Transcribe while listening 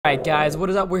Alright guys, what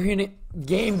is up? We're here in a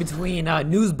game between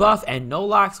Newsbuff and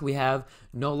Nolaks. We have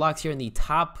Nolaks here in the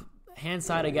top hand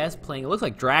side, I guess, playing, it looks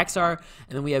like Draksar.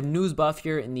 And then we have Newsbuff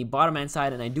here in the bottom hand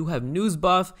side. And I do have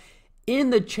Newsbuff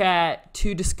in the chat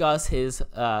to discuss his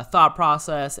thought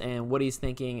process and what he's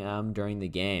thinking during the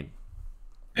game.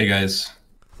 Hey guys,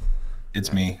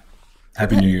 it's me.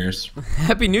 Happy New Year's.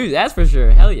 Happy New Year's, that's for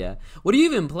sure. Hell yeah. What are you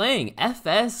even playing?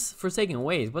 FS Forsaken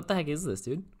Ways. What the heck is this,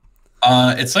 dude?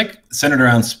 It's like centered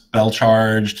around spell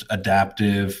charged,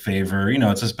 adaptive, favor. You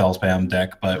know, it's a spell spam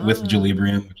deck, but with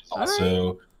Jalibrium, which is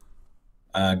also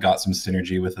got some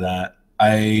synergy with that.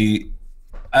 I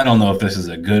don't know if this is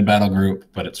a good battle group,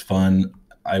 but it's fun.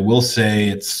 I will say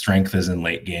its strength is in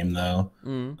late game though.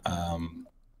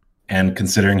 And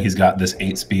considering he's got this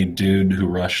 8-speed dude who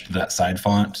rushed that side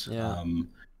font,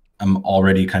 I'm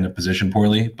already kind of positioned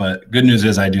poorly. But good news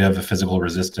is I do have a physical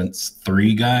resistance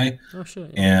 3 guy. Oh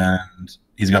shit. And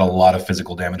he's got a lot of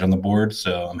physical damage on the board,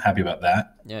 so I'm happy about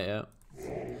that. Yeah.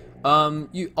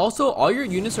 You also, all your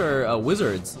units are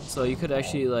wizards, so you could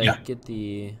actually like get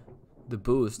the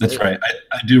boost. That's right.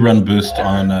 I do run boost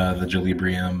on the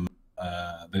Jalibrium,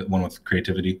 the one with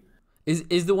creativity.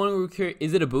 Is the one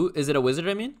is it a boot? Is it a wizard?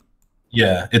 I mean.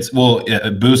 Yeah, it's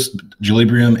boost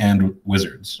Jalibrium and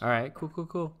wizards. All right,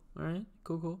 cool. All right,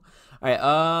 cool. All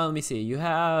right, let me see. You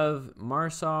have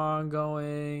Marsong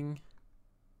going,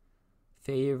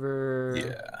 favor.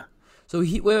 Yeah. So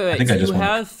wait. So you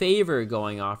have favor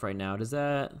going off right now. Does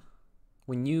that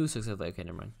when you successfully? Okay,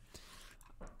 never mind.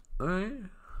 All right.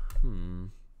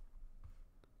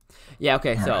 Yeah.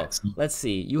 Okay. So let's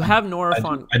see. You have Nora.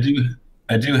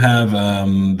 I do have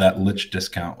that Lich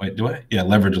discount. Wait, do I? Yeah,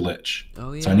 leverage Lich.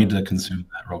 Oh yeah. So I need to consume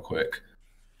that real quick.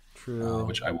 True.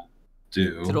 Which I will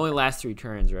do. So it only lasts 3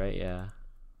 turns, right? Yeah.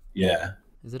 Yeah.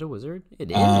 Is it a wizard? It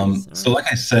is. So like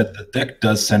I said, the deck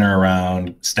does center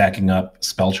around stacking up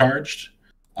spell charged.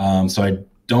 So I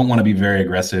don't want to be very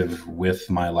aggressive with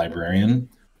my librarian,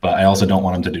 but I also don't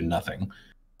want him to do nothing.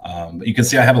 But you can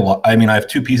see I have a lot. I mean, I have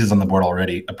 2 pieces on the board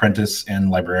already: apprentice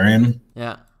and librarian.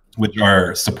 Yeah. Which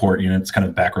are support units, kind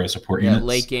of back row support units.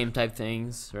 Late game type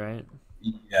things, right?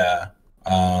 Yeah.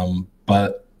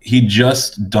 But he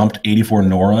just dumped 84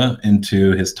 Nora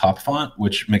into his top font,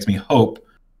 which makes me hope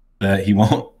that he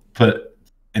won't put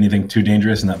anything too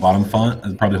dangerous in that bottom font.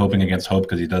 I'm probably hoping against hope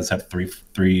because he does have three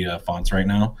fonts right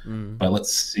now. But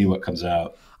let's see what comes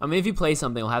out. I mean, if you play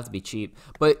something, it'll have to be cheap.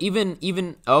 But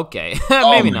even okay,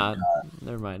 maybe not. God.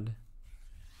 Never mind.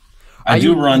 I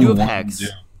do run one Hex. Doom.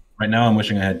 Right now, I'm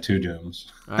wishing I had 2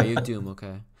 Dooms. All right, you have Doom,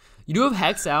 okay. You do have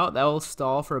Hex out. That will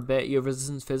stall for a bit. You have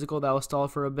Resistance Physical. That will stall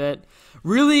for a bit.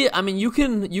 Really, I mean, you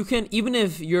can even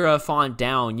if you're a font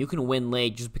down, you can win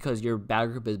late just because your battle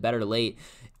group is better late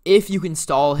if you can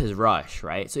stall his rush,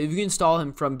 right? So if you can stall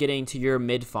him from getting to your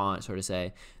mid font, sort of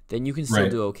say, then you can still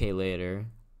do okay later.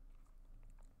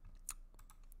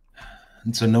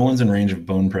 And so no one's in range of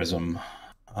Bone Prism.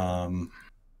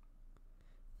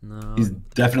 No. He's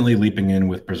definitely leaping in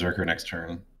with Berserker next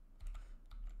turn.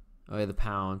 Oh yeah, the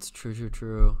pounce.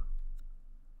 True.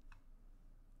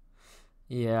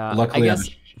 Yeah. Luckily, I guess.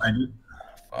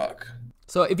 Fuck.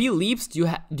 So if he leaps, do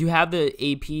you have the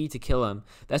AP to kill him?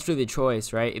 That's really the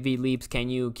choice, right? If he leaps, can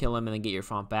you kill him and then get your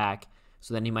font back?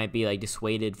 So then he might be like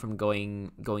dissuaded from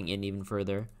going in even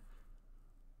further.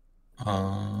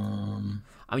 I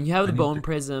mean, you have the Bone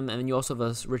Prism, and then you also have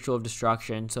a Ritual of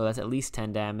Destruction, so that's at least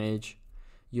 10 damage.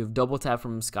 You have double tap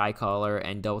from Skycaller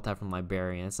and double tap from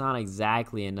Librarian. It's not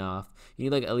exactly enough. You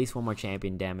need like at least 1 more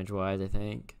champion damage-wise, I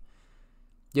think.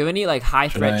 Do you have any like high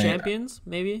threat champions,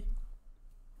 maybe?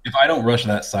 If I don't rush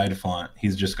that side font,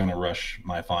 he's just gonna rush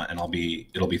my font, and it'll be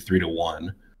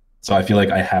 3-1. So I feel like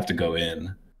I have to go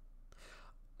in.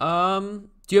 Do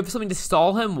you have something to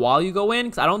stall him while you go in?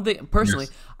 Because I don't think personally,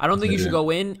 I don't think you should go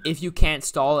in if you can't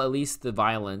stall at least the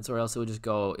violence, or else it'll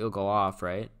go off,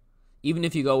 right? Even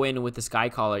if you go in with the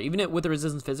Skycaller, even with the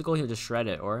Resistance Physical, he'll just shred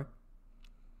it, or?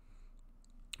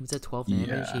 It's at 12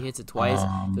 damage. He hits it twice.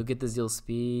 He'll get the Zeal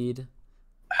Speed.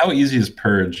 How easy is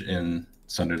Purge in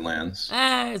Sundered Lands?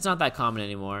 It's not that common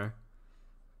anymore.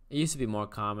 It used to be more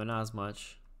common, not as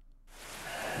much.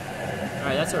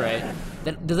 Alright, that's alright.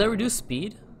 Does that reduce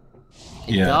speed?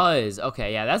 It does.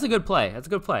 Okay, yeah, that's a good play.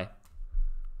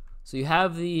 So you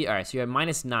have alright, so you have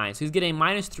 -9. So he's getting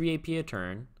 -3 AP a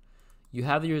turn. You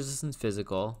have the Resistance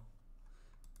Physical.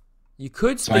 You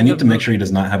could. So I need to make sure he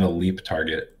does not have a leap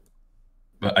target.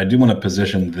 But I do want to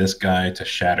position this guy to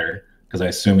shatter, because I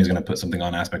assume he's going to put something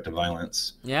on Aspect of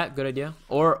Violence. Yeah, good idea.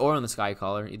 Or on the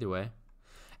Skycaller, either way.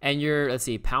 And your, let's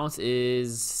see, Pounce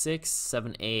is 6,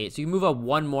 7, 8. So you can move up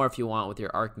 1 more if you want with your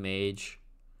Archmage.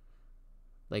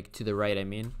 Like, to the right, I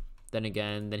mean. then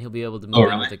again, then he'll be able to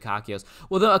move in with the Akakios.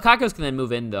 Well, the Akakios can then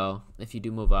move in, though, if you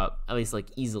do move up. At least, like,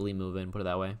 easily move in, put it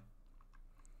that way.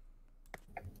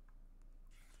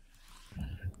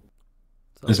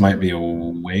 So, this might be a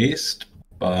waste,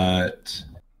 but...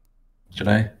 Should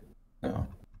I? No.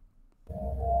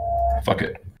 Fuck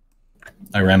it.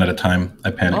 I ran out of time.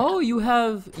 I panicked. Oh, you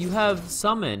have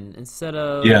summon instead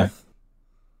of... Yeah.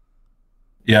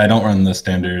 Yeah, I don't run the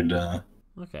standard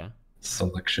okay.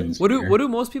 selections. What do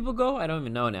most people go? I don't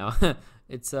even know now.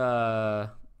 It's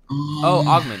augment.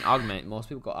 Most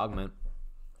people go augment.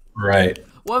 Right.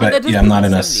 Well, but yeah, I'm not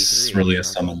in really a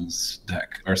summons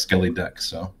deck or skilly deck,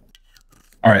 so.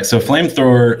 All right, so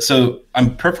flamethrower. So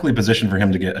I'm perfectly positioned for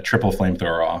him to get a triple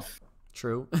flamethrower off.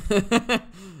 True. Do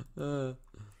you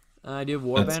have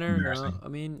Warbanner? No. I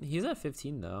mean, he's at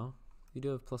 15 though. You do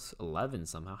have plus 11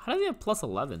 somehow. How does he have plus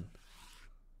 11?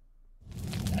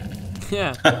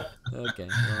 Yeah. Okay.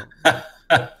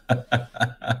 Well,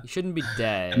 you shouldn't be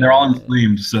dead. And they're all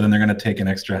inflamed, so then they're gonna take an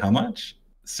extra how much?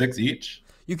 6 each.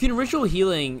 You can ritual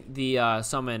healing the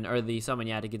summon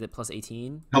to get it plus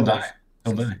 18. He'll die.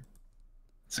 He'll die.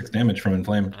 6 damage from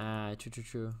inflame.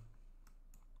 True.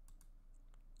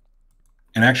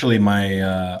 And actually, my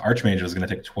Archmage was gonna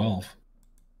take 12.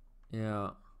 Yeah.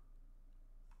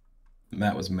 And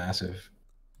that was massive.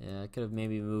 Yeah, I could have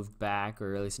maybe moved back,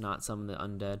 or at least not summon the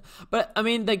undead. But I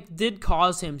mean, that did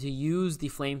cause him to use the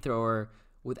flamethrower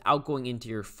without going into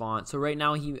your font. So right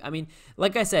now,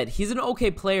 like I said, he's an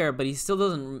okay player, but he still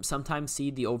doesn't sometimes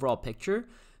see the overall picture.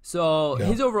 So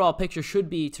his overall picture should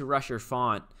be to rush your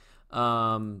font.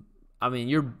 I mean,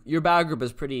 your battle group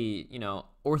is pretty,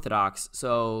 orthodox.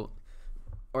 So,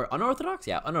 or unorthodox,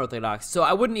 yeah, unorthodox. So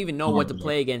I wouldn't even know what to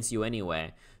play against you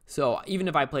anyway. So even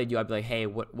if I played you, I'd be like, hey,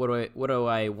 what do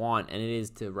I want? And it is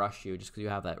to rush you just because you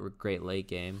have that great late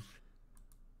game.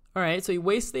 All right, so you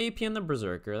waste the AP on the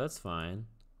Berserker. That's fine.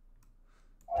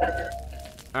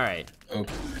 All right.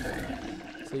 Okay.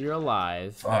 So you're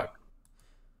alive. Fuck.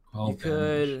 You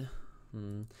could...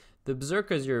 The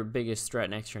Berserker is your biggest threat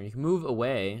next turn. You can move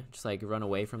away, just like run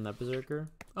away from that Berserker.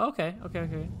 Oh, okay.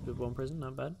 One prison,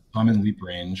 not bad. I'm in leap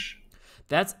range.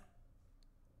 That's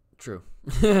true.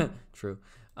 True.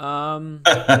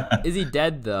 Is he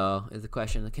dead though? Is the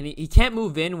question. He can't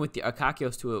move in with the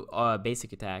Akakios to a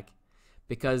basic attack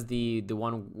because the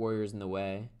one warrior's in the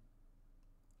way.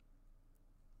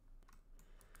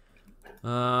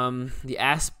 The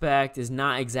aspect is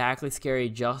not exactly scary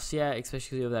just yet, especially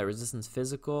because you have that resistance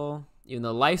physical. Even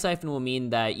though Life Siphon will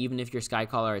mean that even if your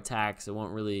Skycaller attacks, it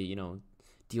won't really,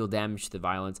 deal damage to the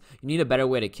violence. You need a better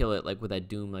way to kill it, like with that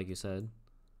Doom, like you said.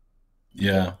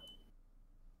 Yeah.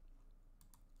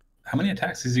 How many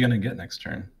attacks is he gonna get next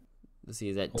turn? Let's see,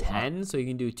 is that 10? So you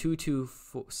can do 2, 2,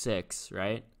 4, 6,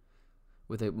 right?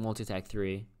 With a multi-attack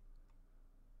 3.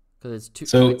 Because it's 2.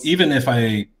 So even if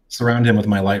I surround him with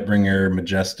my Lightbringer,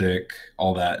 Majestic,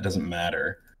 all that, it doesn't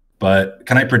matter. But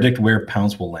can I predict where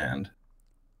Pounce will land?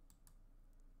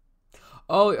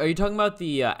 Oh, are you talking about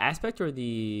the aspect or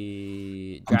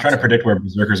the... I'm trying to predict where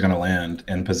Berserker's going to land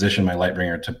and position my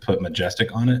Lightbringer to put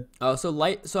Majestic on it. Oh, so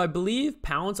I believe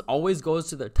Pounce always goes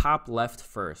to the top left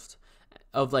first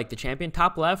of like the champion.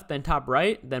 Top left, then top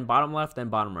right, then bottom left, then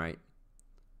bottom right.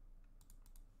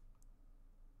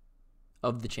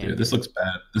 Of the champion. Dude, this looks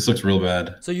bad. This looks real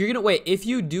bad. So you're gonna wait. If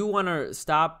you do want to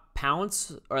stop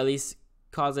Pounce, or at least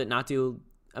cause it not to,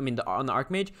 on the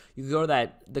Archmage, you go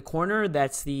to the corner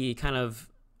that's the kind of,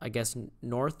 I guess,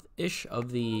 north-ish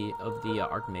of the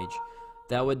Archmage.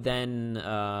 That would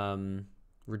then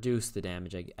reduce the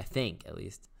damage. I think at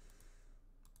least.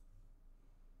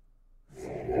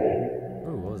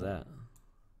 Oh, what was that?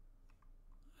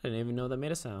 I didn't even know that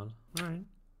made a sound. All right,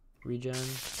 regen.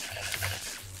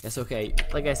 That's okay.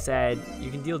 Like I said, you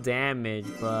can deal damage,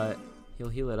 but he'll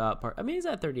heal it up. I mean, he's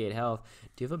at 38 health.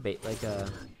 Do you have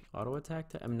a auto attack?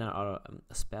 Not auto.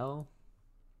 A spell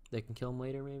that can kill him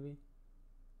later, maybe.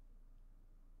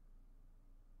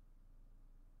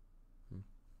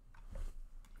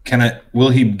 Will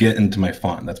he get into my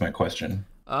font? That's my question.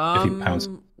 If he pounce.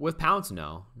 With Pounce,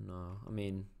 no. I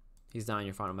mean, he's not in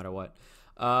your font no matter what.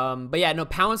 But yeah, no,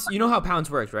 Pounce. You know how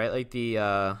Pounce works, right? Like the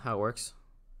how it works.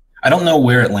 I don't know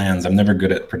where it lands. I'm never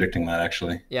good at predicting that,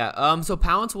 actually. Yeah. So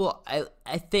Pounce will,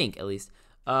 I think at least,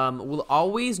 will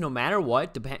always, no matter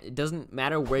what, it doesn't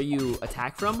matter where you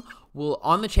attack from, will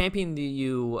on the champion that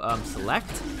you select,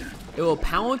 it will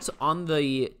pounce on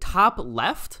the top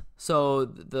left.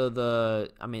 So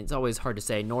I mean, it's always hard to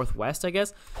say, northwest, I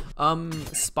guess,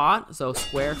 spot. So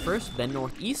square first, then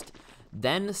northeast,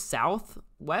 then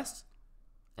southwest,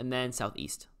 and then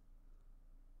southeast.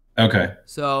 Okay.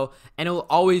 So, and it will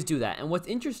always do that. And what's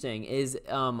interesting is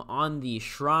on the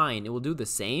shrine, it will do the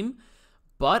same,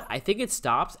 but I think it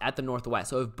stops at the northwest.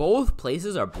 So if both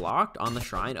places are blocked on the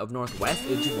shrine of northwest,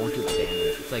 it just won't do the damage.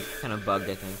 It's like kind of bugged,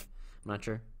 I think. I'm not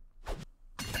sure.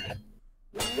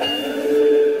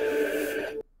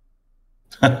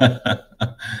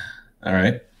 All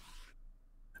right.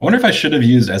 I wonder if I should have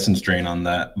used Essence Drain on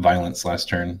that Violence last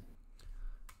turn.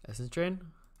 Essence Drain?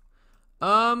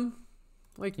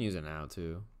 We can use it now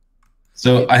too.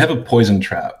 So I have a Poison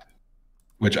Trap,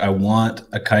 which I want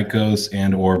a Kaikos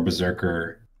and or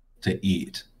Berserker to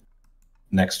eat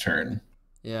next turn.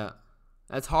 Yeah,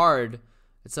 that's hard.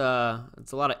 It's a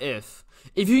lot of if.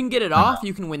 If you can get it off,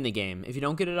 you can win the game. If you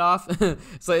don't get it off,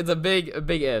 so it's a big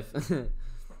if.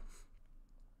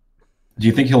 Do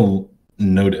you think he'll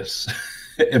notice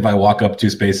if I walk up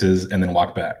 2 spaces and then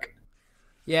walk back?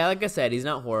 Yeah, like I said, he's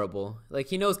not horrible. Like,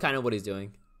 he knows kind of what he's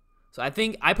doing. So I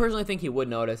personally think he would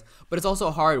notice, but it's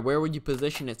also hard. Where would you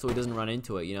position it so he doesn't run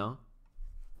into it, you know?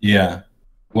 Yeah.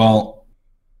 Well,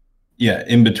 yeah,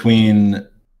 in between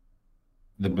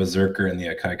the Berserker and the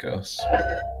Akaikos.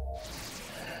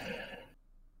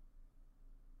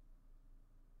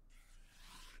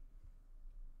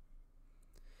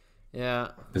 Yeah.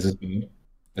 Is this bad?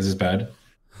 Is this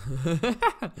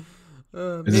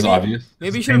Maybe, obvious?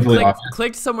 Maybe you Is should this have painfully obvious?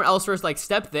 clicked somewhere else first, like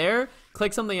step there,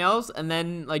 click something else, and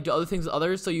then like do other things with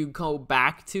others, so you go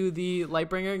back to the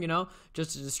Lightbringer, you know,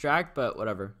 just to distract. But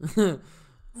whatever. We'll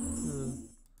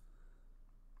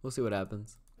see what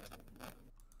happens.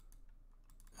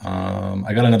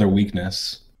 I got another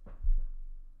weakness.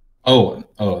 Oh,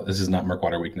 this is not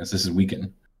Murkwater weakness. This is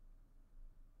weaken.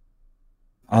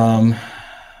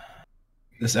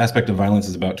 This aspect of violence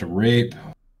is about to rape.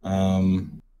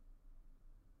 I'm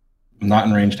not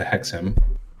in range to hex him.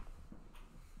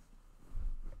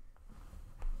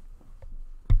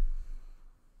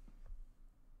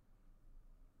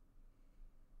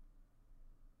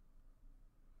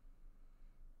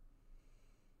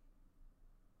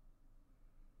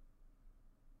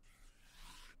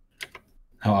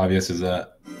 How obvious is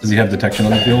that? Does he have detection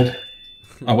on the field?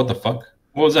 Oh, what the fuck?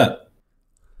 What was that?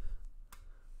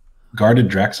 Guarded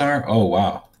Draksar? Oh,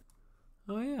 wow.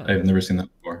 Oh yeah. I've never seen that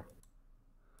before.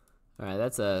 All right,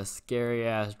 that's a scary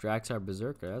ass Draksar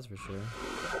Berserker, that's for sure.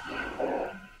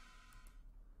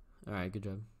 All right, good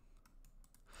job.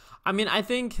 I mean, I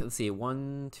think, let's see,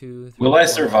 1, 2, 3. Will I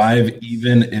survive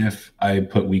even if I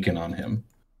put weaken on him?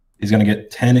 He's going to get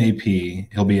 10 AP.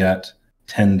 He'll be at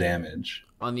 10 damage.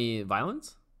 On the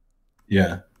violence?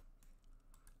 Yeah.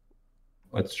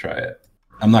 Let's try it.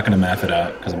 I'm not going to math it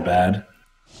out because I'm bad.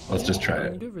 Let's just try You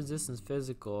it. do have resistance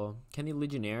physical. Can he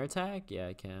Legionnaire attack? Yeah,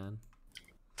 I can.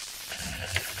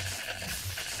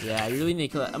 Yeah, you really need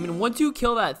to kill that. I mean, once you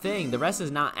kill that thing, the rest is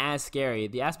not as scary.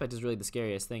 The aspect is really the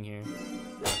scariest thing here.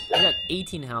 He got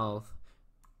 18 health.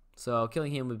 So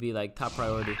killing him would be like top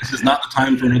priority. This is not the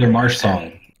time for another Marsh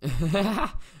song.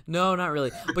 No, not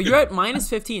really. But you're at minus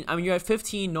 15. I mean, you're at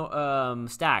 15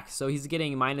 stacks. So he's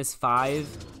getting minus 5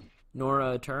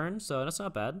 Nora a turn. So that's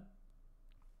not bad.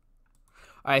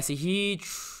 All right, so he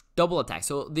double attacks.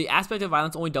 So the aspect of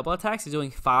violence only double attacks. He's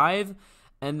doing 5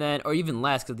 and then, or even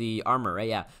less because the armor, right?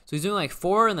 Yeah. So he's doing like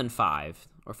 4 and then 5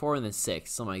 or 4 and then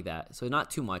 6, something like that. So not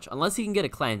too much unless he can get a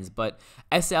cleanse. But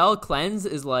SL cleanse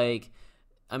is like,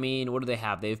 I mean, what do they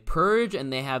have? They have Purge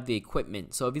and they have the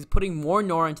equipment. So if he's putting more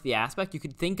Nora into the aspect, you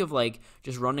could think of like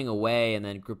just running away and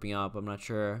then grouping up. I'm not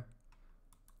sure.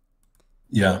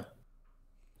 Yeah.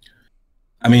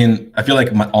 I mean, I feel like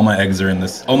all my eggs are in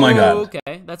this. Oh my god.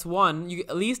 Okay, that's one. You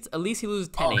at least he loses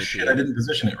 10 Oh AP. shit, I didn't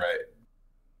position it right.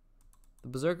 The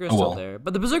Berserker is still there.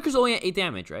 But the Berserker's only at 8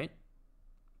 damage, right?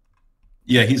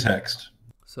 Yeah, he's hexed.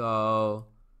 So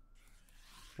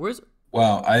where's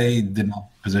Wow, I did not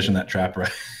position that trap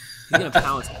right. he's gonna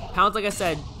pounce. Pounce, like I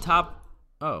said, top.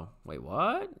 Oh, wait,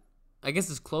 what? I guess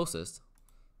it's closest.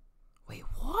 Wait,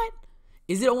 what?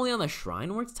 Is it only on the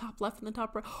shrine where it's top left and the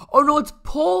top right? Oh no, it's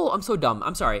pull. I'm so dumb.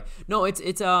 I'm sorry. No, it's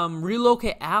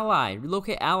relocate ally.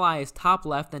 Relocate ally is top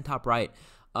left and top right.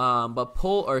 But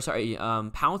pull, or sorry,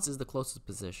 pounce is the closest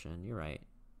position. You're right.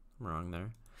 I'm wrong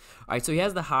there. All right, so he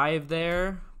has the hive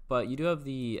there, but you do have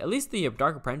at least the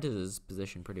Dark Apprentice is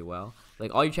positioned pretty well.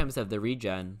 Like all your champions have the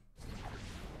regen.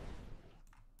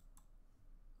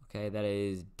 Okay, that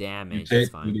is damage. That's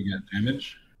fine. Did he get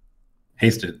damage?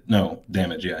 Hasted. No,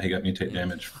 damage. Yeah, he got mutate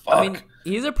damage. Fuck. I mean,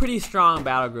 he's a pretty strong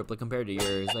battle group like, compared to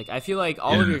yours. Like, I feel like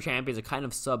all of your champions are kind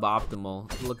of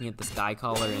suboptimal looking at the Sky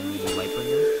Caller and the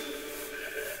Lightbringer.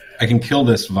 I can kill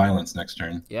this violence next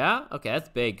turn. Yeah? Okay, that's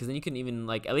big, because then you can even,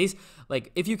 like, at least,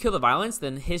 like, if you kill the violence,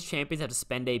 then his champions have to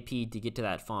spend AP to get to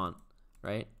that font,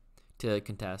 right? to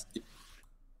contest.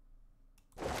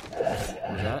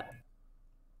 What was that?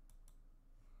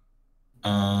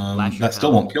 That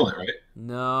still won't kill it, right?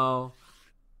 No,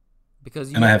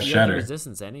 because and I have you shatter. The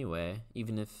resistance anyway.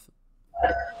 Even if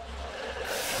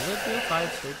does it do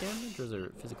 5 straight damage or is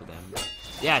it physical damage?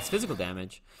 Yeah, it's physical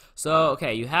damage. So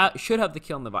okay, you should have the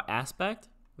kill in the aspect,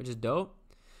 which is dope.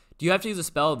 Do you have to use a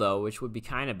spell though, which would be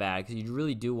kind of bad because you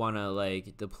really do want to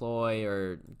like deploy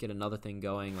or get another thing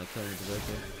going, like killing the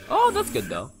berserker. Oh, that's good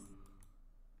though.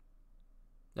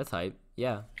 That's hype.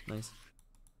 Yeah, nice.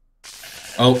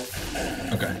 Oh,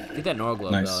 okay. Get that Nora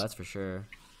globe nice. though, that's for sure.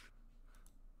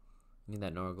 Need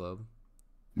that Nora globe.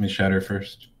 Let me shatter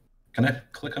first. Can I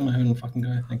click on my own fucking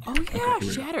guy? Thank you. Oh yeah, okay,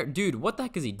 shatter, dude. What the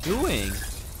heck is he doing?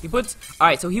 He puts. All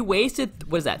right, so he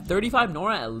wasted. What is that? 35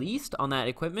 Nora at least on that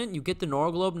equipment. You get the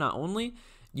Nora globe. Not only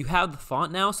you have the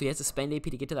font now, so he has to spend AP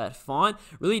to get to that font.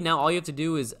 Really, now all you have to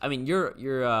do is. I mean,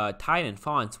 you're tied in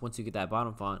fonts once you get that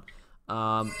bottom font.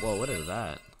 Well, what is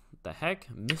that? The heck?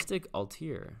 Mystic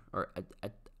Altair or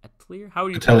Atelier? How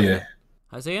would you? Atelier.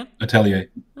 How say again?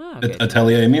 Atelier. Ah, okay.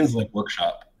 Atelier means like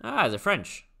workshop. Ah, is it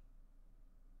French?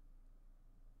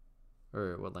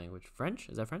 Or what language? French?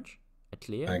 Is that French?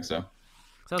 Atelier? I think so.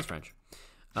 Sounds French.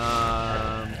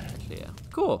 Yeah.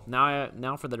 Cool.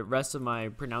 Now for the rest of my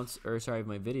my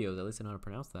videos, at least I know how to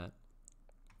pronounce that.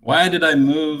 Why did I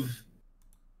move?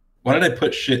 Why did I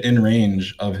put shit in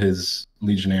range of his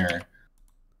Legionnaire?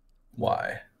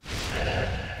 Why?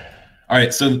 All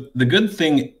right. So the good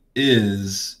thing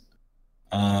is,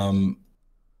 at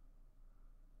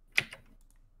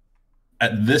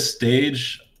this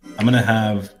stage, I'm gonna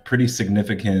have pretty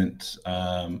significant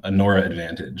a Nora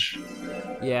advantage.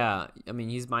 Yeah, I mean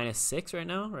he's -6 right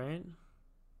now, right?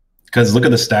 Because look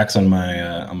at the stacks on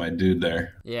my dude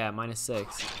there. Yeah,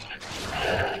 -6.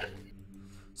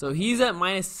 So he's at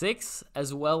 -6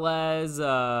 as well as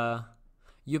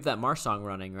you have that Marsh song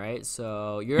running, right?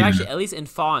 So you're actually at least in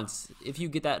fonts. If you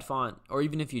get that font, or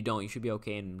even if you don't, you should be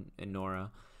okay in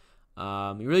Nora.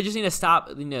 You really just need to stop,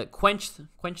 quench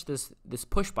this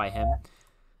push by him,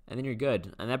 and then you're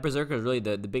good. And that Berserker is really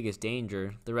the biggest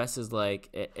danger. The rest is like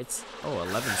it's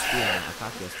 11 speed on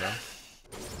Akakios though.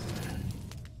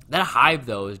 That Hive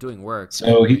though is doing work.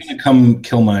 So he's gonna come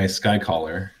kill my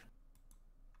Skycaller.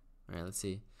 All right, let's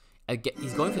see.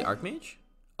 He's going for the Archmage.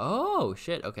 Oh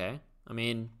shit. Okay. I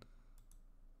mean,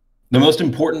 the most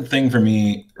important thing for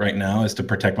me right now is to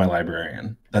protect my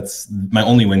Librarian. That's my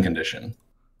only win condition.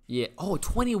 Yeah. Oh,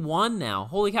 21 now.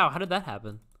 Holy cow! How did that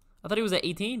happen? I thought he was at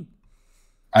 18.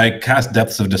 I cast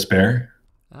Depths of Despair.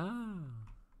 Ah.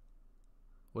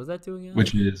 What does that do again?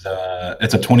 Which is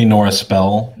it's a 20 Nora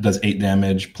spell. Does 8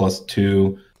 damage plus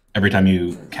 2 every time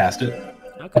you cast it.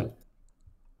 Okay.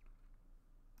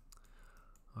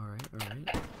 All right.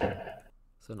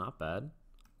 So not bad.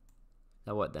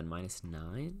 Now what then?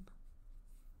 -9.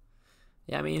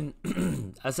 Yeah, I mean,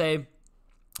 I say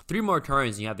 3 more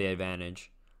turns and you have the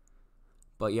advantage.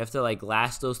 But you have to like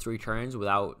last those 3 turns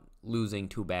without losing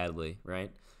too badly,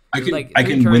 right? I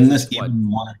can win this even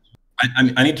more.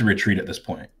 I need to retreat at this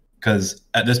point because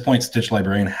at this point, Stitch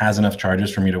Librarian has enough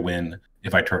charges for me to win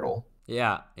if I turtle.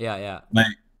 Yeah.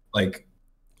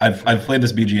 I've played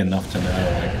this BG enough to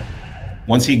know like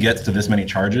once he gets to this many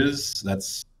charges,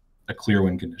 that's a clear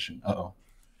win condition. Uh-oh.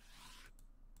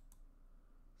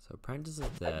 So Apprentice is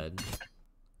dead.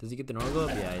 Does he get the Nora globe?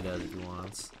 Yeah, he does if he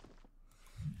wants.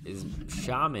 Is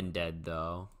Shaman dead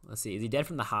though? Let's see. Is he dead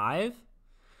from the Hive?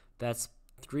 That's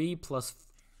 3 plus.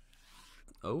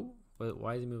 Oh,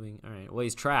 why is he moving? All right. Well,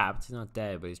 he's trapped. He's not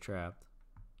dead, but he's trapped.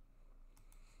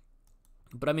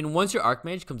 But I mean, once your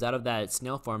Archmage comes out of that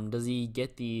snail form, does he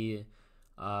get the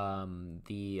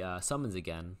summons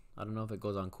again? I don't know if it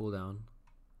goes on cooldown.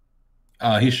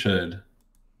 He should.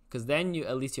 Because then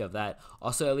at least you have that.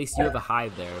 Also, at least you have a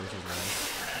Hive there, which is nice.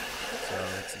 So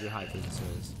it's your Hive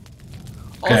physicist.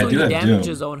 Okay, Also, he damaged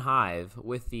his own Hive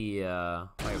with the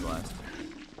Fire Blast.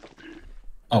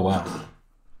 Oh wow.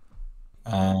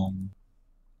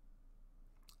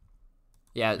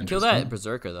 Yeah, kill that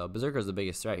Berserker though. Berserker is the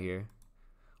biggest threat here.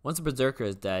 Once the Berserker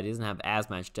is dead, he doesn't have as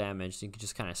much damage, so you can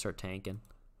just kind of start tanking.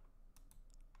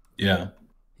 Yeah.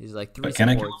 He's like 3 can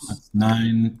supports. I kill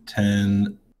 9,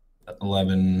 10,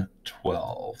 11,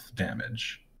 12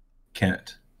 damage.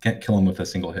 Can't kill him with a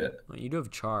single hit. Well, you do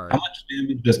have charge. How much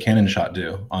damage does Cannon Shot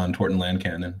do on Torton Land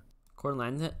Cannon? Torton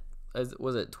Land hit?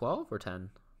 Was it 12 or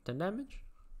 10? 10 damage?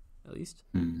 At least?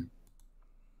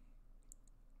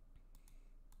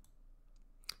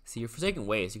 See, your Forsaken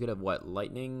Waste, you could have what?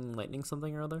 Lightning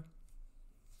something or other?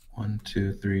 1,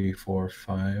 2, 3, 4,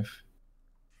 5.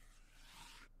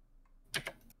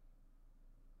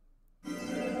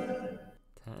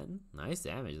 10. good. Nice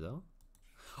damage though.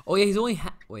 Oh yeah, he's only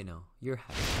wait no, you're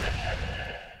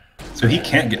So he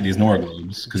can't get these Nora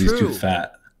globes because he's too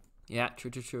fat. Yeah,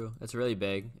 true. That's really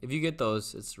big. If you get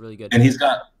those, it's really good. And he's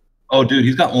got, oh dude,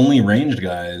 he's got only ranged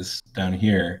guys down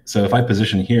here. So if I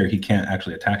position here, he can't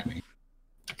actually attack me.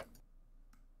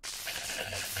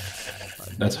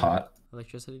 That's hot.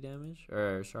 Electricity damage,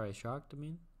 or sorry, shocked. I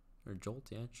mean, or jolt.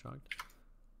 Yeah, shocked.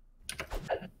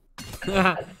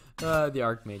 The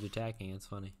Archmage attacking. It's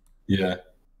funny. Yeah.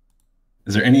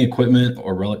 Is there any equipment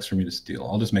or relics for me to steal?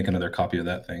 I'll just make another copy of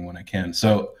that thing when I can.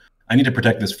 So I need to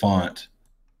protect this font.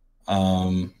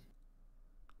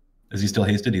 Is he still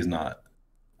hasted? He's not.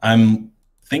 I'm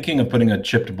thinking of putting a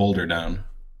chipped boulder down.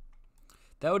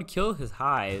 That would kill his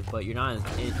hive, but you're not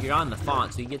in the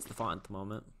font, so he gets the font at the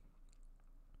moment.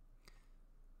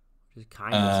 Which is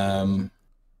kind of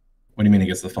what do you mean he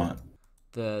gets the font?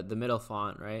 The middle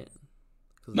font, right?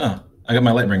 No, I got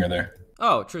my Lightbringer there.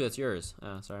 Oh, true, that's yours.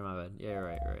 Oh, sorry, my bad. Yeah, you're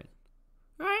right.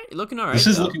 All right, you're looking all right. This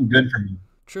is looking good for me.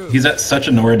 True. He's at such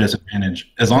a Nora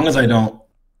disadvantage. As long as I don't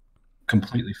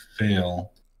completely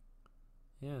fail.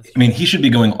 Yeah. I mean, he should be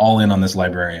going all in on this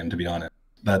librarian, to be honest.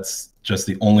 That's just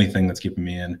the only thing that's keeping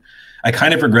me in. I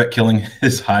kind of regret killing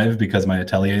his hive because my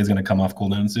atelier is going to come off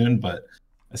cooldown soon, but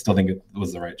I still think it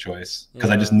was the right choice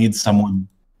because I just need someone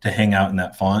to hang out in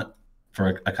that font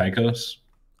for a Kaikos.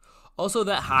 Also,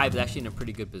 that hive is actually in a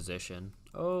pretty good position.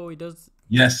 Oh, he does.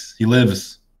 Yes, he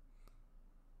lives.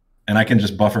 And I can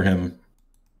just buffer him.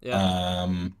 Yeah. I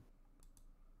mean,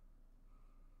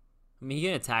 he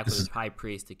can attack with his High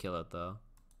Priest to kill it, though.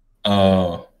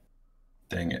 Oh,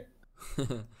 dang it.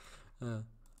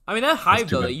 I mean, that hive,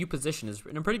 though, that you position is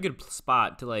in a pretty good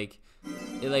spot to, like,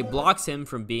 it, like, blocks him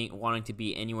from wanting to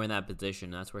be anywhere in that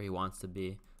position. That's where he wants to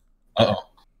be. Uh-oh.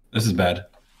 This is bad.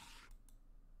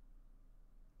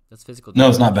 That's physical damage. No,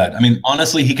 it's not bad. I mean,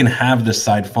 honestly, he can have this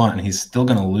side font, and he's still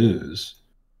going to lose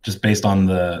just based on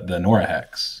the Nora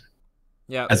hex.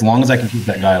 Yeah. As long as I can keep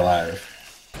that guy alive.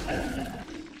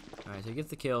 Alright, so he gets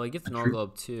the kill. He gets the Nora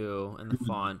Globe, too, and the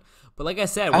font. But like I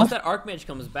said, once that Archmage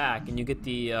comes back and you get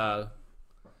the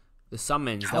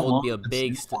summons, that will be a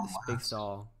big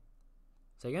stall.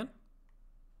 Say again?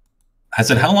 I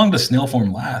said, how long does snail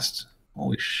form last?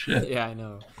 Holy shit. Yeah, I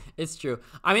know. It's true.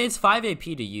 I mean, it's 5 AP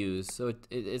to use, so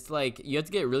it's like you have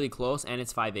to get really close, and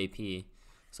it's 5 AP.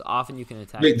 So often you can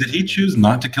attack. Wait, did he choose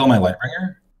not to kill my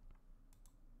Lightbringer?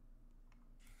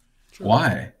 True.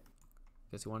 Why?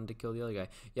 Because he wanted to kill the other guy.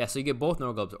 Yeah, so you get both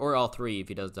Nora Globes, or all three if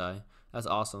he does die. That's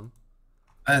awesome.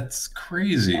 That's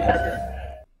crazy.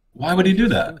 Why would he do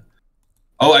that?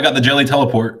 Oh, I got the Jelly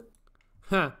Teleport.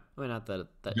 Huh. I mean, not that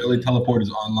Jelly Teleport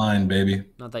is online, baby.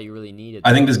 Not that you really need it.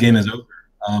 I think this game is over.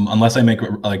 Unless I make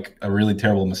like a really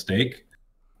terrible mistake,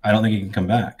 I don't think he can come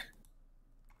back.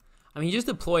 I mean, he just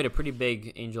deployed a pretty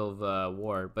big Angel of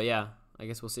War, but yeah, I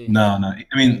guess we'll see. No. I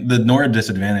mean, the Nora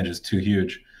disadvantage is too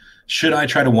huge. Should I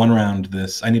try to one-round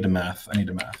this? I need to math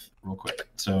real quick.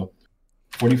 So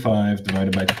 45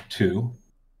 divided by 2.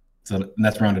 So and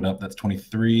that's rounded up. That's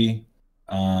 23.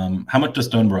 How much does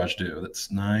Stone Barrage do?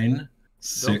 That's 9,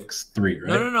 6, 3,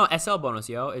 right? No. SL bonus,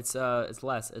 yo. It's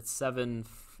less. It's 7.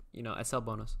 SL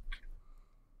bonus.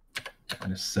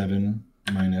 Minus 7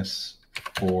 minus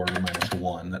 4 minus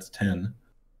 1. That's 10.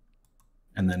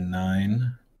 And then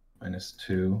 9 minus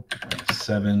 2 minus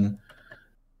 7.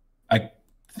 I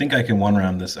think I can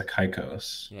one-round this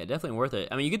Akaikos. Yeah, definitely worth it.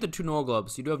 I mean, you get the 2 Nora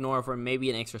Globes. You do have Nora for maybe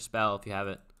an extra spell if you have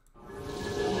it.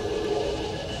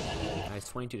 Nice,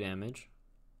 22 damage.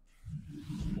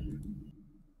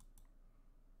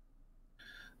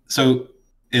 So,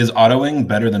 is autoing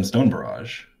better than Stone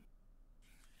Barrage?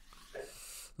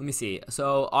 Let me see.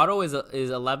 So auto is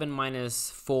 11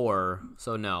 minus 4,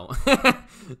 so no.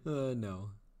 No,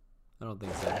 I don't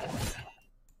think so.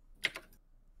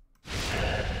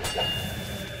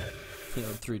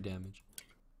 3 damage.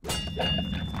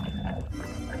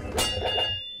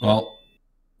 Well,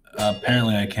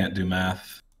 apparently I can't do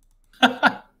math.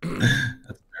 That's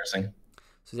embarrassing.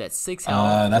 So he's at 6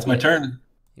 health. That's my turn.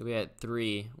 He'll be at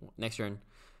 3 next turn.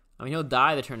 I mean, he'll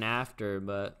die the turn after,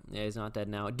 but yeah, he's not dead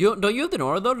now. Don't you have the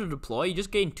Nora, though, to deploy? You just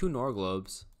gained 2 Nora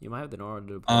Globes. You might have the Nora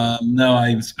to deploy. No,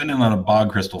 I'm spending on a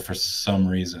Bog Crystal for some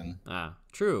reason. Ah,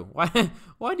 true. Why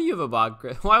do you have a Bog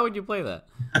Crystal? Why would you play that?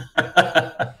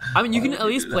 I mean, you can at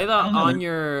least play that on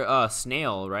your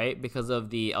Snail, right? Because of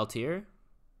the Atelier,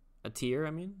 I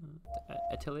mean?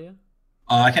 Atelier?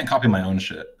 I can't copy my own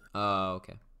shit. Oh,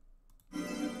 okay.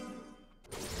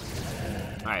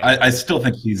 All right. I still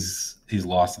think he's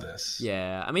lost this.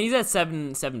 Yeah, I mean he's at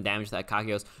 7 damage to that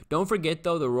Kakios. Don't forget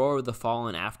though the Roar of the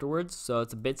Fallen afterwards, so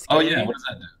it's a bit scary. Oh yeah, what does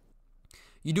that do?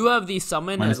 You do have the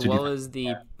summon Minus as two well defense. as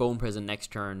the Bone Prison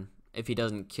next turn if he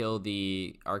doesn't kill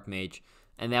the Archmage.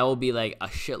 And that will be like a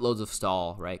shitloads of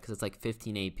stall, right? Because it's like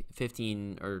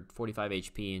 15 or 45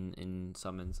 HP in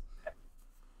summons.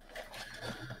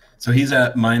 So he's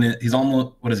at minus. He's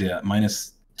almost. What is he at?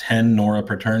 Minus 10 Nora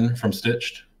per turn from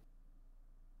Stitched.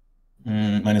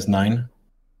 Minus 9.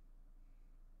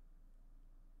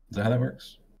 Is that how that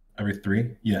works? Every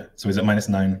 3? Yeah. So he's at minus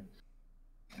 9.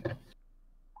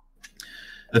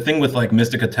 The thing with like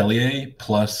Mystic Atelier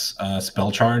plus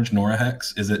Spell Charge Nora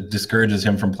Hex is it discourages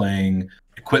him from playing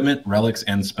equipment, relics,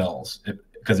 and spells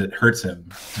because it hurts him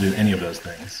to do any of those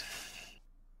things.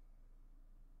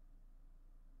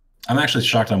 I'm actually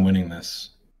shocked I'm winning this.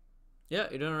 Yeah,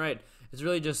 you're doing it right. It's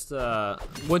really just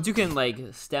once you can like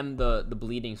stem the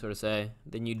bleeding, sort of say,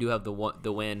 then you do have the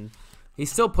win.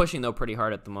 He's still pushing though pretty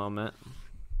hard at the moment.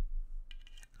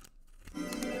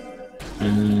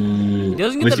 He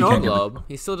doesn't get the Nor Globe.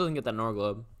 He still doesn't get that Nor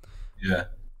Globe. Yeah.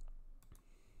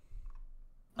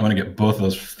 I'm gonna get both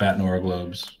those fat Nora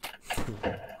Globes.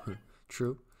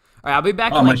 True. All right, I'll be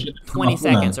back in like 20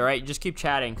 seconds. All right, just keep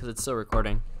chatting because it's still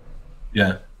recording.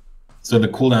 Yeah. So the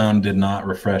cooldown did not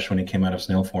refresh when he came out of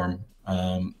snail form.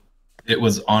 It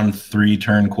was on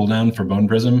 3-turn cooldown for Bone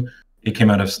Prism. He came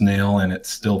out of snail and it's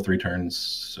still 3 turns.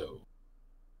 So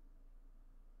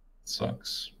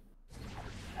sucks.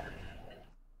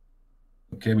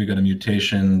 Okay, we got a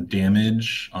mutation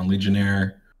damage on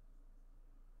Legionnaire,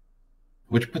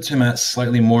 which puts him at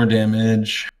slightly more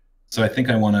damage. So I think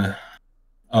I want to...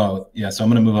 Oh, yeah, so I'm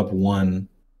going to move up 1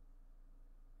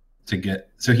 to get...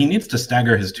 So he needs to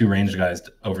stagger his 2 ranged guys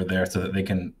over there so that they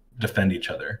can defend each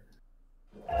other.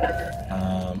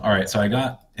 All right, so I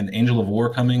got an Angel of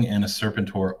War coming and a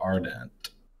Serpentor Ardent.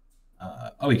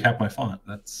 Oh, he capped my font.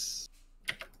 That's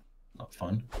not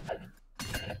fun.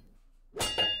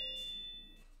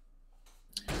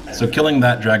 So killing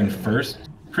that dragon first,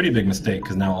 pretty big mistake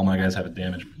because now all my guys have a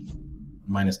damage,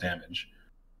 minus damage.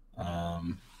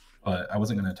 But I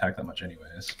wasn't going to attack that much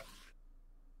anyways.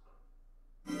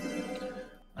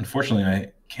 Unfortunately,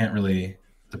 I can't really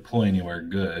deploy anywhere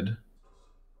good.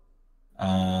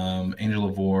 Angel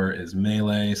of War is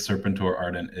melee, Serpentor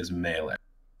Ardent is melee.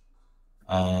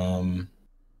 I'm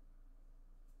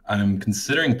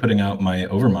considering putting out my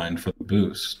Overmind for the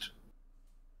boost.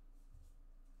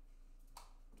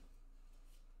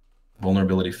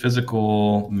 Vulnerability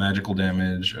physical, magical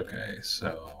damage. Okay,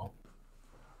 so...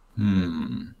 I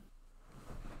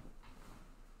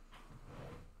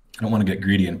don't want to get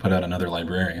greedy and put out another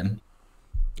librarian.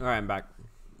 All right, I'm back.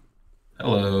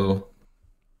 Hello.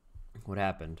 What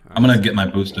happened? I'm going to get my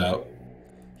boost out.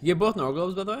 You get both Nor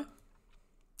Globes, by the way?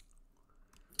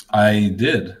 I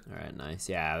did. All right, nice.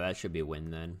 Yeah, that should be a win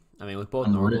then. I mean, with both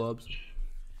Nor Globes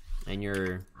and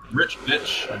your... Rich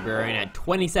bitch. Librarian at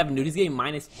 27, dude. He's getting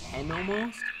minus 10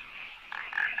 almost.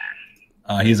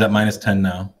 He's at minus 10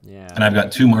 now. Yeah. And I've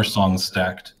got 2 more songs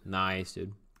stacked. Nice,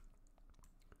 dude.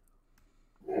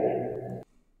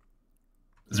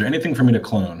 Is there anything for me to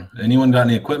clone? Anyone got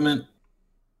any equipment?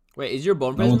 Wait, is your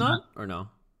Bone Prison on or no?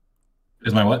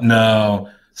 Is my what? No.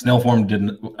 Snail form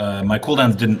didn't. My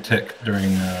cooldowns didn't tick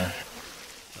during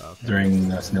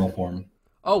snail form.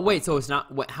 Oh wait, so it's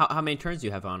not. What? How many turns do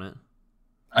you have on it?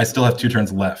 I still have 2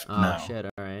 turns left now. Oh shit!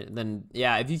 All right, then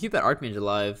yeah. If you keep that Archmage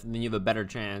alive, then you have a better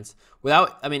chance.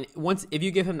 Without, I mean, if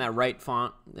you give him that right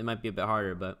font, it might be a bit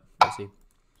harder, but we'll see.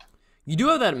 You do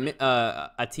have that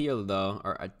Atelier though,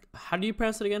 or how do you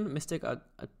pronounce it again? Mystic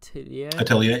Atelier.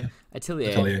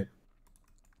 Atelier.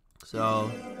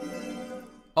 So,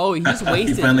 oh, he just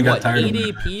wasted he finally got what, tired 8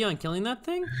 of AP on killing that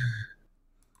thing.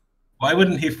 Why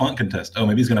wouldn't he font contest? Oh,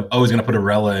 maybe he's gonna. Oh, he's gonna put a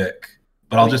relic.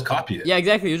 But I'll just copy it. Yeah,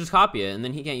 exactly. You just copy it, and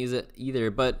then he can't use it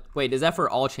either. But wait, is that for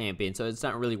all champions? So it's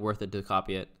not really worth it to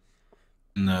copy it.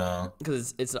 No.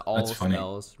 Because it's all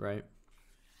spells, right?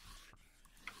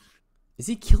 Is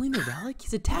he killing the relic?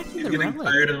 He's attacking the relic. He's getting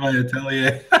tired of my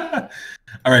Atelier.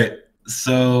 All right.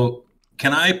 So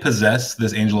can I possess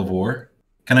this Angel of War?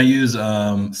 Can I use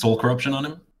Soul Corruption on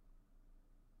him?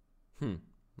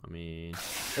 I mean,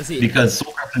 let's see. Because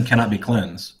Soul Corruption cannot be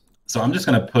cleansed. So I'm just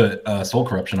going to put Soul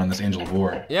Corruption on this Angel of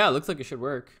War. Yeah, it looks like it should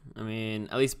work. I mean,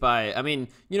 at least I mean,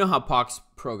 you know how Pox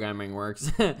programming works.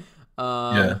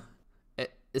 Yeah.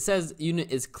 It says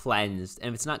unit is cleansed. And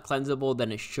if it's not cleansable,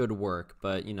 then it should work.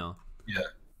 But, you know. Yeah.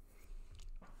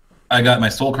 I got my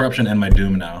Soul Corruption and my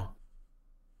Doom now.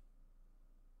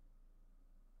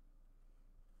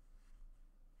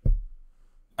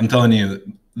 I'm telling you,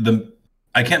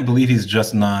 I can't believe he's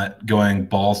just not going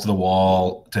balls to the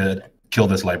wall to kill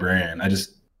this librarian.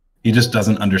 He just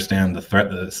doesn't understand the threat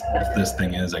that this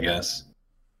thing is, I guess.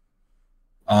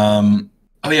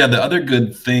 Oh yeah, the other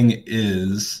good thing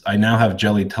is I now have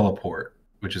Jelly Teleport,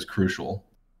 which is crucial.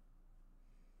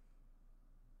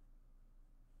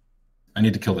 I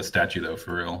need to kill this statue though,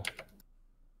 for real.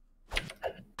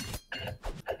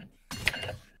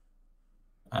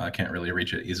 I can't really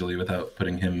reach it easily without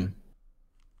putting him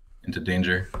into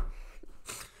danger.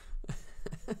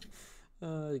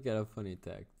 You got a funny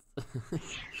text.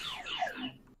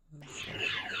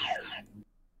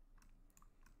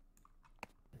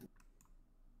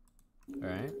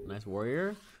 Alright, nice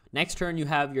warrior. Next turn you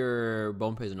have your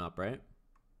Bone Prison up, right?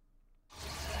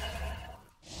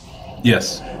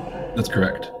 Yes, that's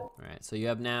correct. Alright, so you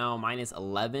have now minus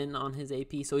 11 on his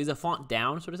AP. So he's a font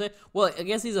down, sort of say. Well, I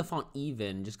guess he's a font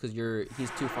even, just because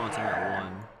he's 2 fonts and you're at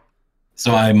 1.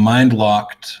 So I mind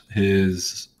locked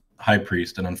his High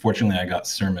Priest, and unfortunately I got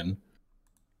Sermon.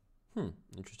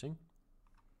 Interesting.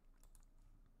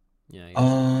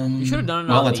 Yeah. You should have done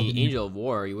it on the Angel of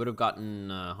War. You would have gotten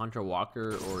Hunter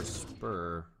Walker or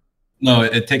Spur. No,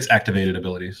 it takes activated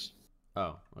abilities.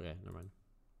 Oh, okay, never mind.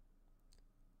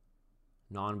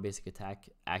 Non-basic attack.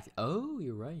 Oh,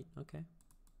 you're right. Okay.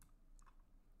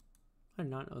 I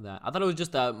did not know that. I thought it was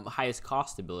just the highest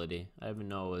cost ability. I didn't even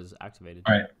know it was activated.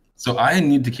 All right. So I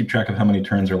need to keep track of how many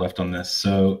turns are left on this.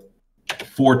 So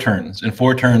 4 turns. In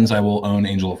 4 turns, I will own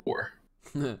Angel of War.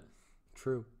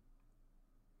 True.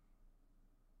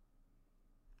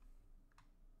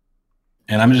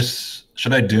 And I'm just...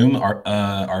 Should I Doom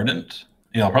Ardent?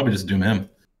 Yeah, I'll probably just Doom him.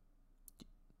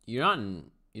 You're not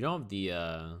in... You don't have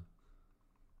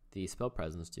the spell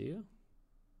presence, do you?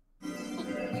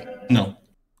 No.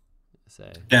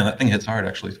 Say. Damn, that thing hits hard,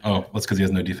 actually. Oh, that's because he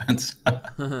has no defense.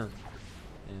 Yeah.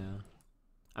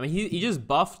 I mean, he just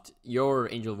buffed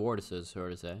your Angel of War, so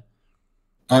to say.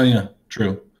 Oh, yeah.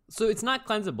 True. So it's not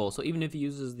cleansable, so even if he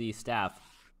uses the staff,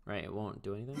 right, it won't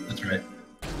do anything? That's right.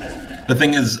 The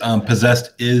thing is,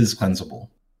 Possessed is cleansable.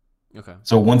 Okay.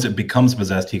 So once it becomes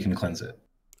Possessed, he can cleanse it.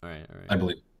 All right. I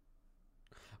believe.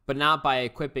 But not by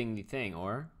equipping the thing,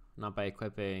 or? Not by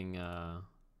equipping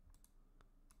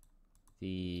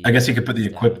the... I guess he could put the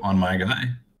equip on my guy.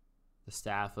 The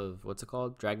staff of... What's it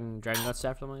called? Dragon Gut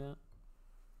staff, something like that?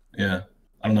 Yeah.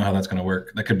 I don't know how that's going to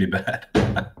work. That could be bad.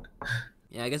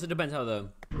 Yeah, I guess it depends how the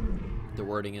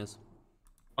wording is.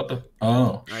 What the? Oh,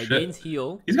 all right, shit. gains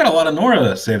heal. He's got a lot of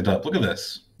Nora saved up. Look at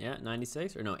this. Yeah,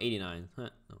 96 or no, 89. Huh,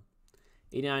 no.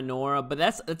 89 Nora, but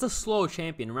that's a slow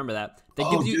champion. Remember that. That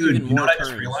gives you even more turns. I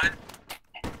just realized?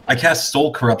 I cast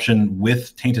Soul Corruption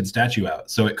with Tainted Statue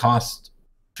out, so it costs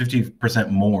 50%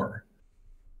 more.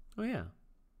 Oh yeah.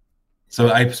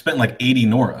 So I spent like 80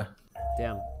 Nora.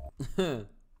 Damn.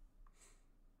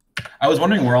 I was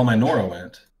wondering where all my Nora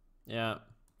went. Yeah.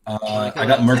 I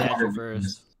got Murkwater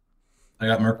first. I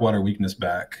got Murkwater weakness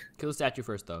back. Kill the statue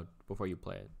first, though, before you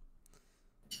play it.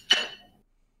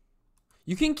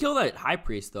 You can kill that High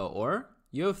Priest, though, or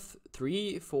you have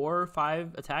 3, 4,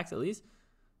 5 attacks at least.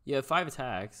 You have 5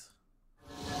 attacks.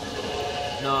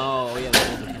 No, yeah,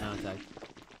 the cannot attack.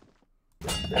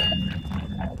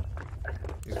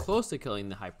 You're close to killing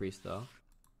the High Priest, though.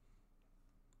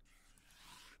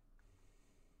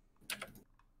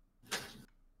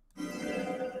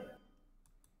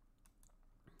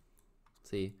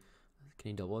 See,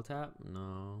 can he double tap?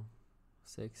 No.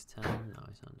 6, 10. No,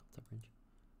 he's not double tap range.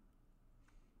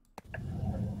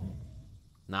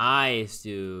 Nice,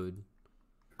 dude.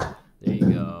 There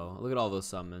you go. Look at all those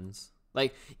summons.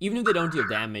 Like, even if they don't deal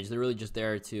damage, they're really just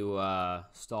there to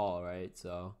stall, right?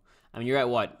 So, I mean, you're at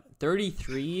what?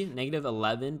 33, negative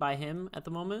 11 by him at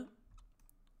the moment.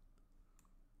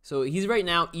 So he's right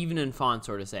now even in font,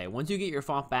 sort of say. Once you get your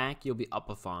font back, you'll be up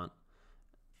a font.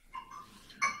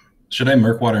 Should I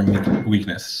Murkwater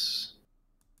weakness?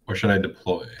 Or should I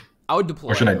deploy? I would deploy.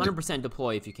 Or should I 100%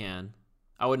 deploy if you can.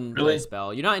 I wouldn't really? Play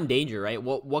spell. You're not in danger, right?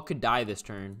 What could die this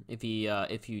turn if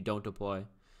you don't deploy?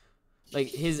 Like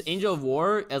his Angel of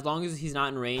War, as long as he's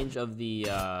not in range of the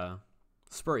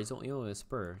spur, he's only a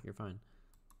spur. You're fine.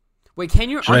 Wait, can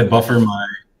your Should I buffer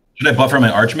my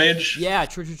Archmage? Yeah,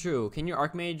 true. Can your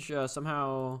Archmage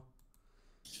somehow?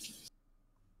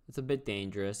 It's a bit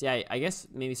dangerous. Yeah, I guess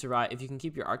maybe survive. If you can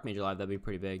keep your Archmage alive, that'd be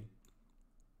pretty big.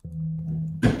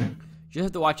 You just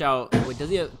have to watch out. Wait, does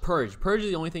he have Purge? Purge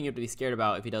is the only thing you have to be scared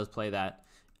about if he does play that.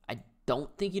 I don't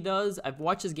think he does. I've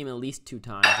watched this game at least 2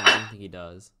 times, and I don't think he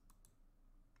does.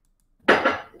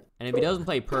 And if he doesn't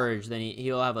play Purge, then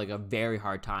he'll have like a very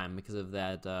hard time because of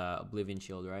that Oblivion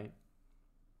Shield, right?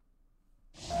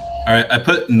 All right, I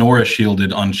put Nora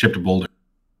shielded on Chipped Boulder.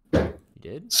 You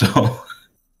did? So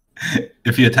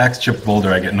if he attacks Chipped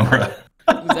Boulder, I get Nora.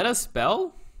 Is that a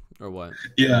spell or what?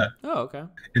 Yeah. Oh, okay.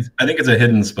 I think it's a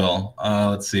hidden spell.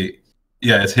 Let's see.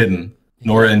 Yeah, it's hidden.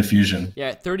 Nora infusion.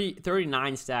 Yeah,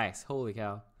 39 stacks. Holy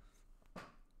cow.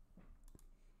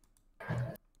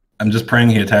 I'm just praying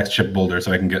he attacks Chip Boulder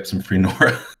so I can get some free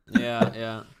Nora.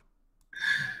 Yeah.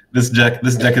 This deck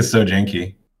is so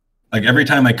janky. Like every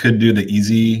time I could do the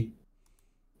easy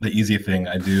thing,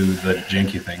 I do the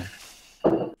janky thing.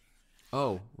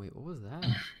 Oh, wait, what was that?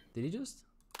 Did he just?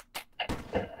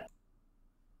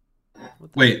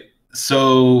 Wait,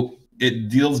 so it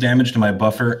deals damage to my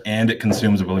buffer and it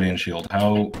consumes Oblivion Shield.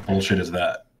 How bullshit is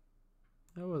that?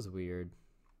 That was weird.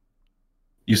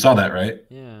 You saw that, right?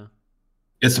 Yeah.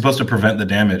 It's supposed to prevent the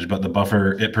damage, but the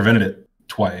buffer, it prevented it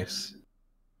twice.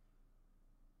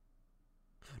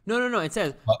 No. It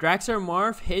says Draksar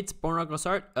Morph hits Bone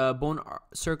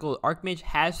Circle Archmage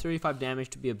has 35 damage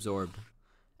to be absorbed,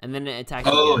 and then it attacks.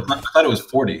 Oh, again. I thought it was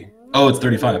 40. Oh, it's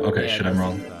 35. Okay, yeah, shit, I'm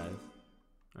wrong. 35.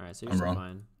 All right, so you're I'm wrong.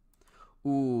 fine.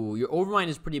 Ooh, your Overmind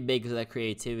is pretty big because of that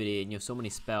creativity, and you have so many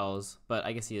spells. But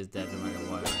I guess he is dead no matter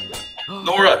what. Right?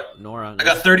 Nora. Nora. I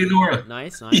got 30 Nora.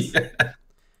 Nice. Yeah.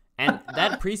 And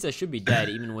that priestess should be dead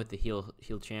even with the heal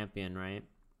champion, right?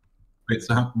 Wait,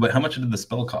 so how much did the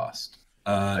spell cost?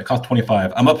 It cost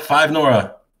 25. I'm up 5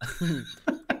 Nora.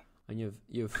 And you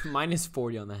have minus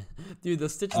 40 on that. Dude, the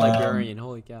Stitch Librarian,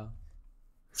 holy cow.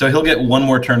 So he'll get one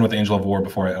more turn with Angel of War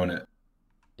before I own it.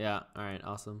 Yeah, alright,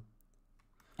 awesome.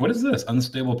 What is this?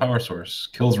 Unstable power source.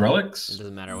 Kills relics? It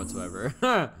doesn't matter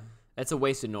whatsoever. That's a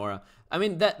wasted Nora. I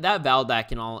mean, that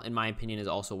Valdak, in my opinion, is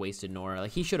also wasted Nora.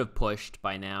 Like, he should have pushed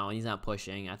by now, and he's not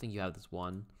pushing. I think you have this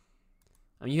one.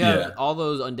 I mean, you have all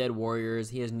those undead warriors.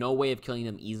 He has no way of killing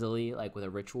them easily, like with a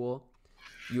ritual.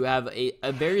 You have a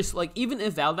very, like, even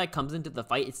if Valdak comes into the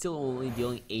fight, it's still only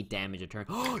dealing 8 damage a turn.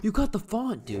 Oh, you got the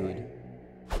font, dude.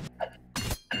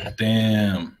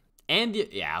 Damn. And,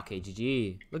 yeah, okay,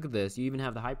 GG. Look at this. You even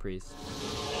have the High Priest.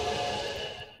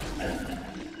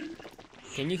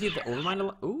 Can you keep the Overmind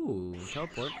alive? Ooh,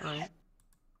 teleport, alright.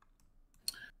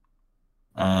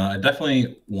 I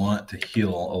definitely want to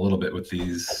heal a little bit with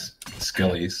these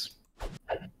skellies.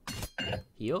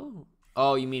 Heal?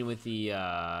 Oh, you mean with the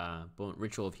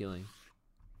Ritual of Healing?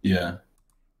 Yeah.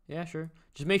 Yeah, sure.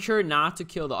 Just make sure not to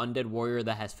kill the undead warrior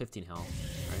that has 15 health.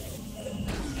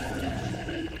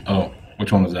 Right? Oh,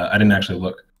 which one was that? I didn't actually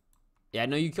look. Yeah,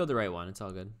 no, you killed the right one. It's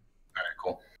all good. All right,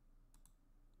 cool.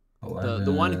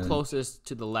 The one closest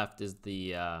to the left is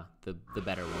the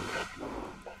better one.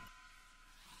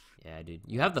 Yeah, dude.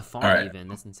 You have the font even.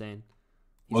 That's insane.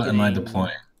 What am I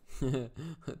deploying? 30.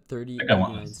 I think I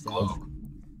want this globe.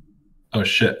 Oh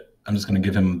shit! I'm just gonna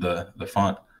give him the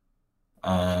font.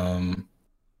 Yeah,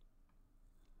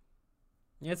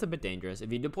 it's a bit dangerous.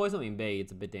 If you deploy something big,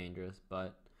 it's a bit dangerous.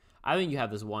 But I think you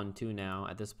have this 1/2 now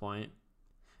at this point.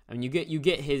 I mean, you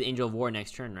get his Angel of War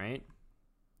next turn, right?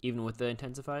 Even with the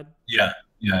intensified. Yeah,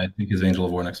 I think his Angel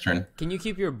of War next turn. Can you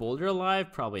keep your Boulder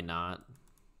alive? Probably not.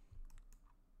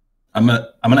 I'm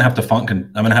gonna have to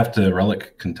I'm gonna have to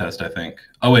relic contest, I think.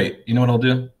 Oh wait, you know what I'll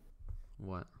do?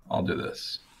 What? I'll do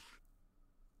this.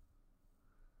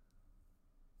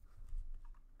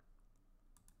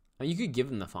 You could give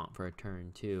him the font for a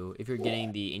turn too, if you're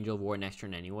getting the Angel of War next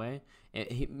turn anyway.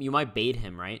 You might bait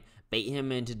him, right? Bait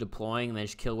him into deploying and then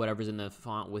just kill whatever's in the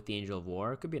font with the Angel of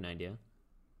War. Could be an idea.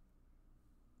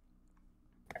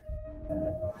 Ooh,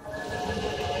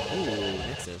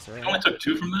 Nexus, right? I only took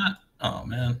 2 from that? Oh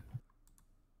man.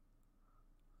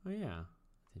 Oh yeah,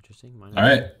 interesting. Minus all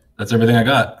right, that's everything I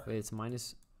got. Wait, it's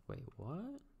minus. Wait,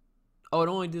 what? Oh, it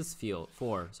only does field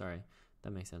 4. Sorry,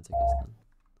 that makes sense. I guess then.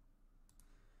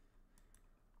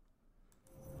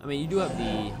 I mean, you do have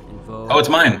the invoke. Oh, it's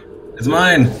mine. It's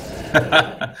mine.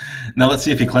 Now let's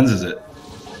see if he cleanses it.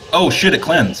 Oh shit! It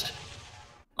cleansed.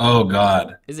 Oh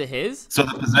god. Is it his? So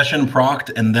the possession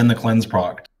procced and then the cleanse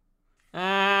procced.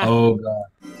 Ah. Oh god.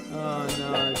 Oh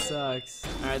no, it sucks.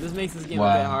 All right, this makes this game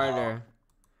a bit harder.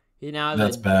 You now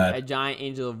have a giant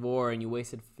Angel of War, and you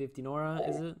wasted 50 Nora.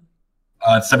 Is it?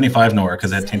 It's 75 Nora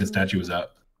because that tainted statue was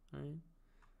out. All right.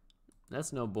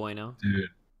 That's no bueno. Dude,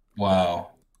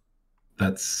 wow,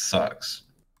 that sucks.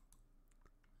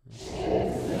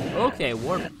 Okay,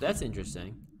 warp. That's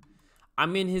interesting. I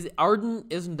mean, his Ardent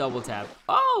isn't double tap.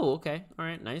 Oh, okay. All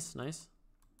right, nice.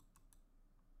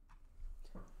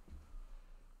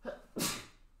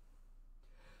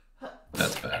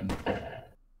 That's bad.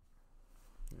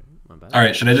 My bad. All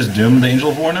right, should I just doom the Angel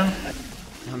of War now?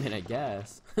 I mean, I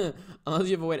guess. Unless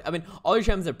you have a way. I mean, all your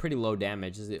champions are pretty low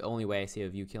damage. Is the only way I see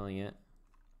of you killing it.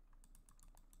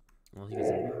 Well, he gets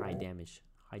some high damage.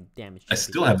 I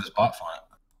still have this bot font.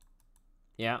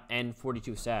 Yeah, and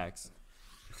 42 stacks.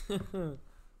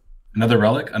 Another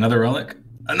relic. Oh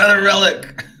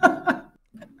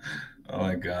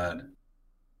my god.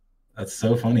 That's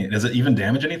so funny. Does it even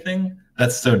damage anything?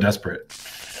 That's so desperate.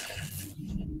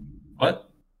 What?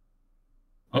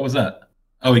 What was that?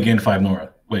 Oh, he gained 5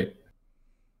 Nora. Wait.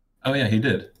 Oh yeah, he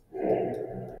did.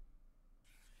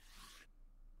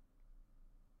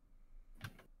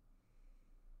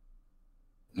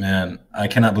 Man, I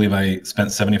cannot believe I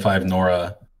spent 75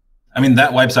 Nora. I mean,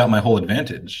 that wipes out my whole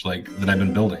advantage, like, that I've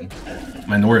been building.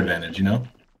 My Nora advantage, you know?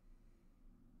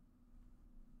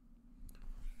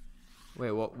 Wait,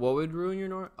 what would ruin your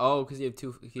Nora? Oh, because you have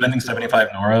two. Spending 75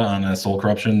 Nora on a soul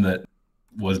corruption that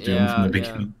was doomed from the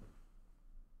beginning.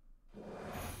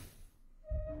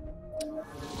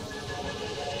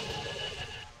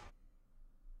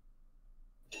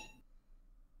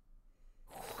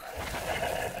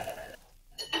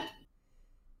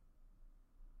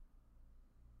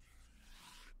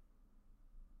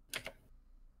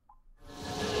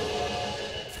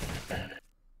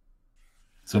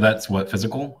 So that's what,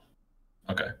 physical?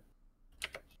 Okay.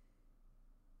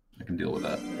 I can deal with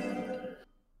that.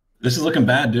 This is looking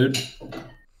bad, dude.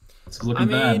 This is looking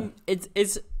bad. I mean,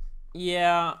 it's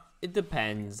yeah, it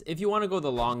depends. If you want to go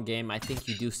the long game, I think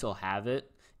you do still have it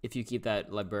if you keep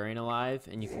that librarian alive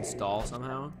and you can stall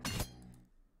somehow.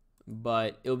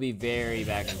 But it'll be very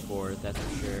back and forth, that's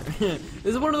for sure. This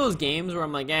is one of those games where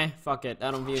I'm like, fuck it.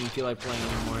 I don't even feel like playing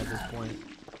anymore at this point.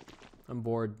 I'm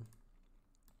bored.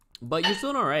 But you're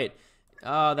still alright.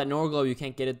 That Nora Globe, you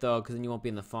can't get it though, because then you won't be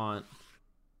in the font.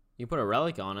 You put a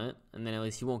relic on it, and then at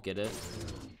least you won't get it.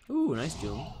 Ooh, nice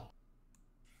Doom.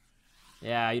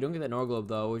 Yeah, you don't get that Nora Globe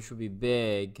though, which would be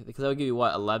big. Because that would give you,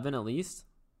 what, 11 at least?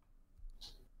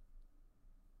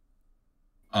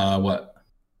 What?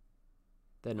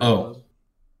 That Nora Globe.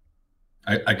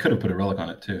 I could have put a relic on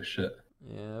it too, shit.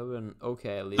 Yeah, that would have been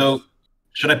okay at least. So,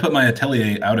 should I put my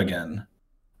Atelier out again?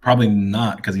 Probably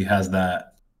not, because he has that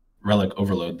relic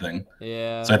overload thing.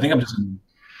 Yeah. So I think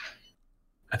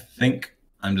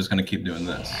I'm just gonna keep doing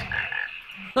this.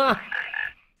 Yeah,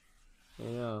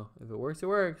 if it works, it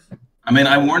works. I mean,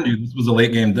 I warned you this was a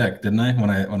late game deck, didn't I?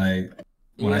 When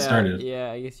I started.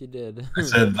 Yeah, I guess you did. I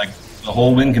said like the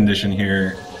whole win condition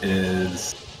here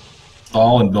is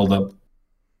stall and build up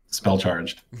spell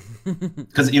charged.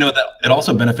 Because you know that it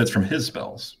also benefits from his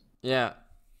spells. Yeah.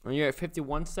 When you're at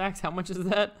 51 stacks, how much is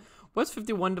that? What's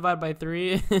 51 divided by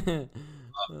 3?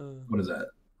 What is that?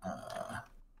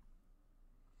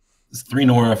 It's 3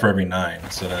 Nora for every 9,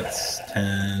 so that's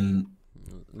 10,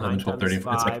 11, 12, 13.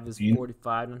 5 like is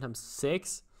 45, 9 times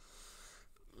 6.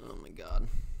 Oh my god.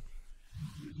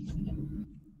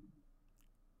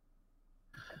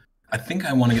 I think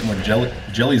I want to get more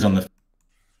jellies on the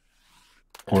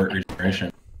port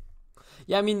regeneration.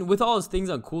 Yeah, I mean, with all those things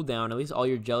on cooldown, at least all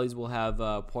your jellies will have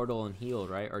portal and heal,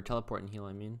 right? Or teleport and heal,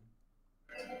 I mean.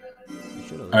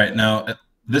 All right, now,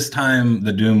 this time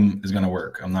the Doom is going to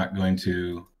work. I'm not going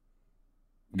to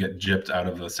get gypped out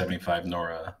of a 75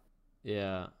 Nora.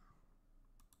 Yeah.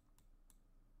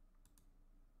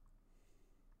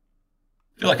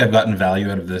 I feel like I've gotten value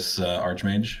out of this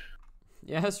Archmage.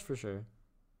 Yes, for sure.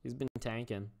 He's been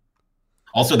tanking.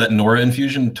 Also, that Nora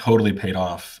infusion totally paid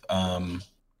off.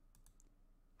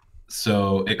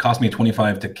 So it cost me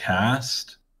 25 to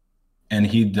cast, and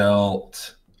he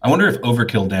dealt... I wonder if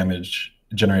overkill damage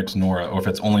generates Nora, or if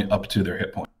it's only up to their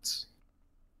hit points.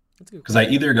 Because I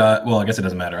either got... Well, I guess it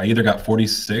doesn't matter. I either got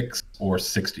 46 or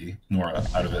 60 Nora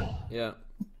out of it. Yeah.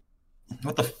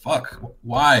 What the fuck?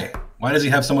 Why? Why does he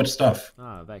have so much stuff?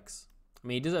 Vex. I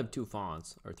mean, he does have 2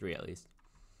 fonts, or 3 at least.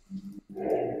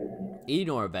 80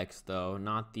 Nora Vex, though,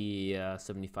 not the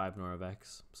 75 Nora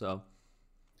Vex. So...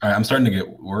 All right, I'm starting to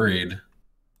get worried.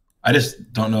 I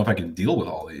just don't know if I can deal with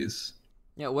all these.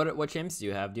 Yeah, what champs do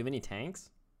you have? Do you have any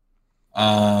tanks?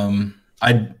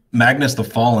 I Magnus the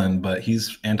Fallen, but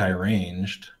he's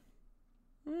anti-ranged.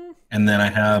 And then I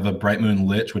have a Bright Moon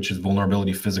Lich, which is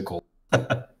vulnerability physical.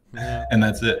 Yeah. And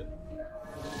that's it.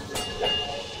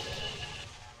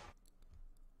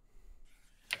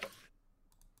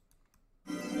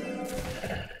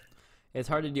 It's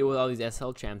hard to deal with all these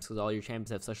SL champs because all your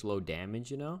champs have such low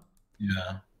damage, you know?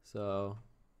 Yeah. So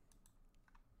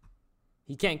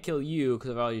he can't kill you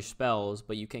because of all your spells,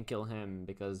 but you can kill him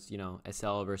because, you know,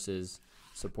 SL versus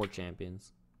support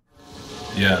champions.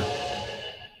 Yeah.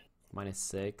 Minus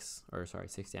 6, or sorry,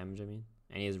 6 damage, I mean.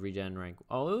 And he has regen rank,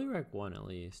 only rank 1 at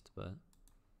least, but.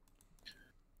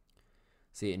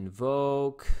 See,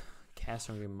 invoke, cast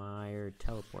Hungry Mire,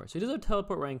 teleport. So he does have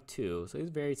teleport rank 2, so he's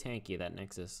very tanky, that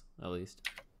Nexus, at least.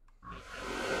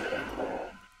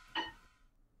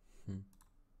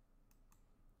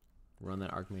 Run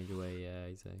that Archmage away, yeah,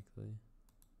 exactly.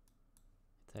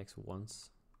 Attacks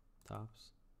once,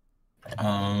 tops.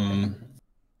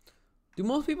 Do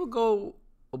most people go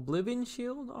Oblivion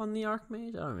Shield on the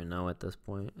Archmage? I don't even know at this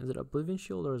point. Is it Oblivion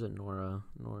Shield or is it Nora?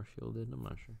 Nora shielded? I'm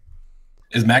not sure.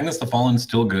 Is Magnus the Fallen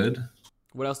still good?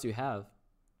 What else do you have?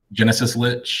 Genesis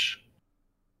Lich.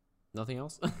 Nothing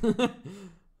else?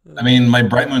 I mean, my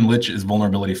Bright Moon Lich is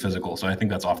vulnerability physical, so I think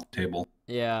that's off the table.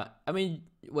 Yeah. I mean,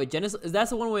 wait, Genesis, is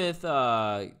that the one with, is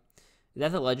that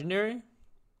the legendary?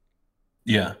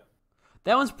 Yeah.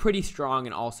 That one's pretty strong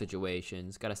in all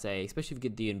situations, gotta say, especially if you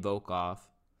get the Invoke off.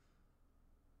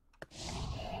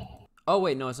 Oh,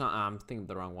 wait, no, it's not. I'm thinking of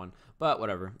the wrong one. But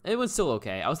whatever. It was still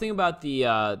okay. I was thinking about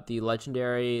the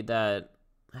legendary that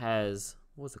has,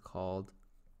 what's it called?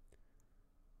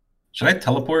 Should I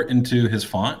teleport into his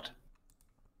font?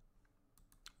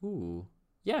 Ooh.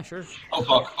 Yeah, sure. Oh,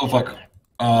 fuck. Oh, fuck.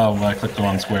 Oh, well, I clicked the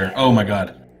wrong square. Oh, my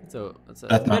God. So it's a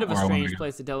That's bit not of a where I wanna strange go.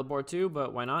 place to teleport to,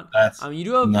 but why not? That's you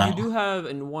do have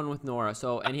in one with Nora.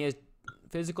 So and he has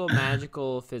physical,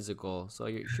 magical, physical. So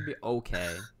you should be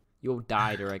okay. You'll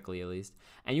die directly at least.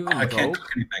 And you I can't invoke.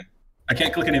 click anything. I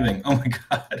can't click anything. Oh my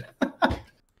god.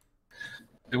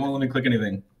 It won't let me click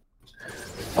anything.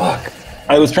 Fuck.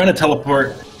 I was trying to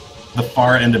teleport the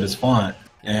far end of his font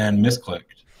and misclicked.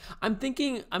 I'm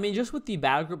thinking, I mean, just with the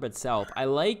battle group itself, I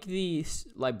like the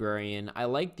librarian. I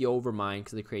like the overmind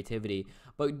because of the creativity.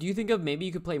 But do you think of maybe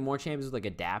you could play more champions with like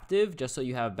adaptive, just so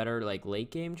you have better like late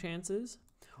game chances,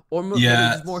 or maybe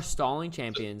just more stalling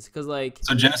champions? Because like,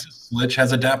 so Genesis Lich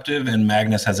has adaptive and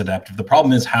Magnus has adaptive. The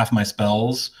problem is half my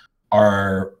spells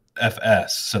are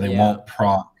FS, so they won't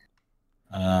proc.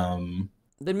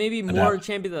 Then maybe more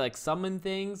champions that like summon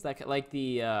things that like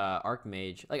the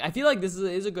Archmage. Like I feel like this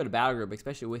is a good battle group,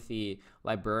 especially with the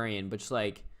librarian. But just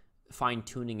like fine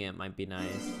tuning it might be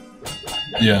nice.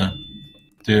 Yeah,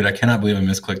 dude, I cannot believe I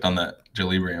misclicked on that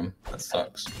Jalibrium. That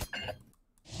sucks.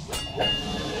 All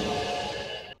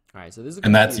right, so this is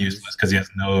and that's useless because he has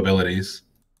no abilities.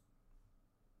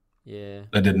 Yeah.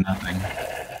 That did nothing.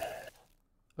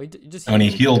 Oh, just when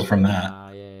he healed from that.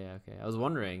 Yeah, okay. I was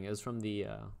wondering. It was from the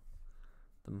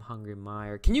Hungry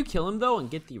Mire. Can you kill him though and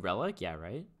get the relic? Yeah,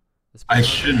 right. I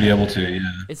should be able to.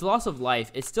 Yeah. It's loss of life.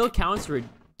 It still counts for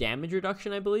damage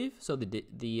reduction, I believe. So the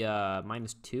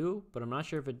 -2, but I'm not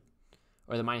sure if it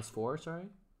or the -4. Sorry,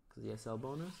 because the SL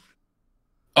bonus.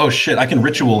 Oh shit! I can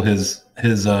ritual his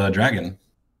dragon.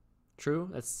 True.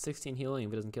 That's 16 healing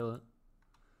if it doesn't kill it.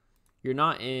 You're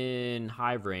not in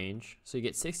hive range, so you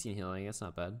get 16 healing. That's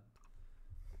not bad.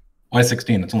 Why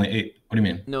 16? It's only 8. What do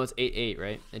you mean? No, it's 8,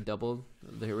 right? It doubled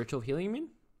the ritual of healing, you mean?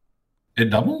 It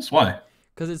doubles? Why?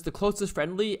 Because it's the closest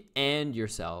friendly and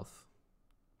yourself.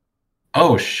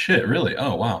 Oh, shit, really?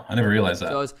 Oh, wow. I never realized that.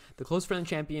 So it's the closest friendly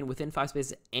champion within 5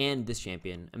 spaces and this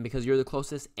champion. And because you're the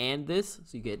closest and this,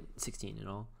 so you get 16 in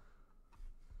all.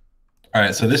 All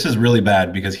right, so this is really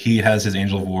bad because he has his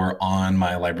Angel of War on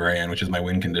my Librarian, which is my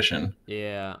win condition.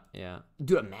 Yeah.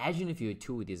 Dude, imagine if you had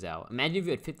 2 of these out. Imagine if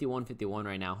you had 51-51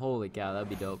 right now. Holy cow, that'd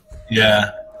be dope.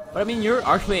 Yeah. But I mean, your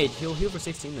Archmage, he'll heal for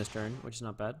 16 this turn, which is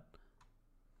not bad.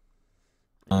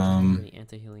 Any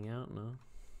anti-healing out? No.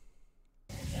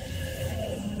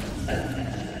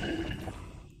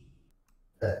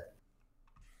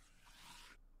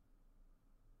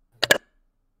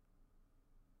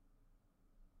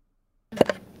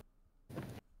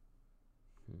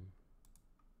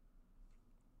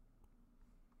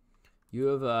 You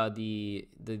have the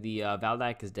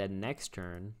Valdak is dead next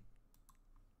turn.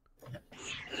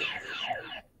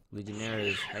 Legionnaire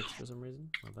is Hex for some reason.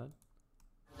 Not bad.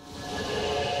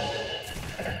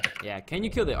 Yeah, can you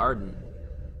kill the Ardent?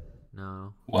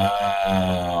 No.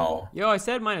 Wow. Yo, I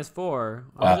said -4.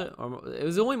 Wow. It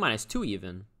was only -2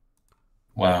 even.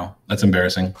 Wow, that's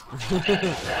embarrassing.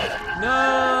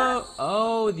 No!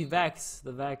 Oh, the Vex.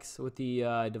 The Vex with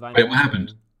the Divine... Wait, what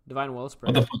happened? Divine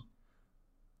Wellspring. What the fuck?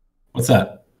 What's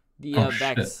that? The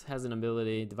Vex shit. has an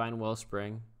ability, Divine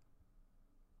Wellspring.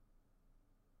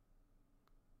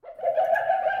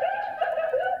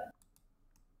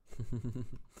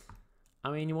 I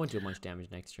mean, you won't do much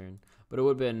damage next turn, but it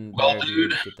would have been better if you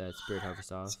get that Spirit Harvest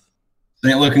off.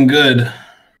 Ain't looking good.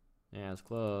 Yeah, it's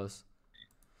close.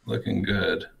 Looking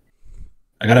good.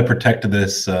 I gotta protect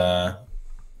this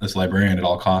this Librarian at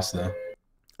all costs, though.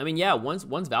 I mean, yeah. Once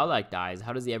Valdak dies,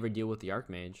 how does he ever deal with the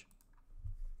Archmage?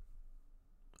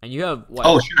 And you have what?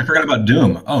 Oh shit! I forgot about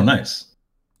Doom. Oh, nice.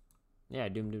 Yeah,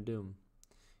 Doom.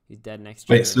 He's dead next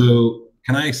turn. Wait, so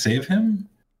can I save him?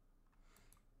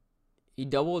 He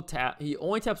double tap. He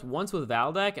only taps once with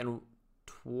Valdak and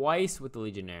twice with the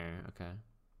Legionnaire. Okay.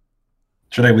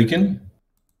 Should I weaken?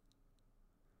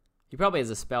 He probably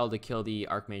has a spell to kill the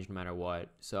Archmage no matter what.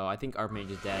 So I think Archmage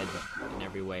is dead in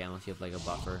every way unless you have like a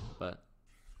buffer. But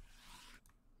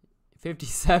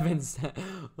 57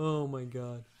 Oh my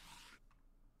god.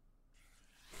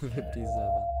 57.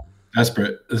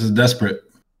 Desperate. This is desperate.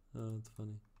 Oh, that's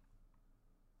funny.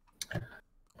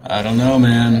 I don't know,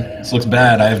 man. This looks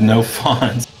bad. I have no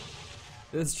fonts.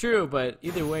 It's true, but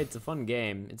either way, it's a fun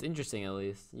game. It's interesting, at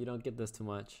least. You don't get this too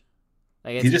much.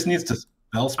 Like, He just needs to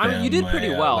spell spam. I mean, you did pretty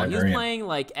well. He was librarian. playing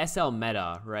like SL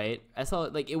meta, right? SL,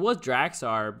 like, it was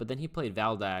Draksar, but then he played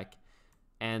Valdak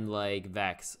and like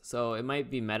Vex. So it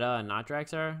might be meta and not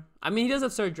Draksar. I mean, he does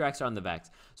have Surge Draksar on the Vex.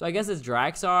 So I guess it's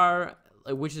Draksar,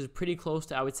 like, which is pretty close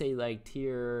to, I would say, like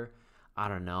tier, I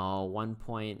don't know, 1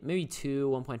 point, maybe 2,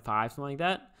 1.5, something like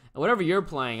that. And whatever you're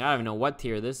playing, I don't even know what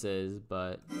tier this is,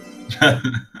 but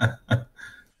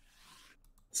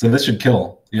So this should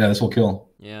kill. Yeah, this will kill.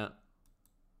 yeah.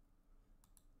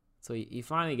 So he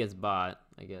finally gets bot,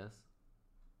 I guess.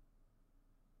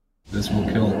 This will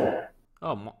kill.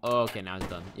 Oh, okay, now it's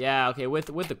done. Yeah, okay, with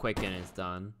the Quicken, it's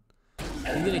done.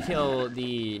 He's gonna kill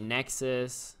the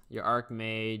Nexus, your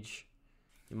Archmage.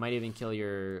 You might even kill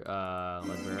your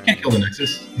Librarian. Can't kill the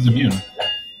Nexus. He's immune.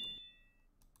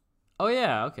 Oh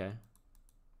yeah, okay.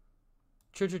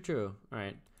 True. All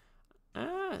right.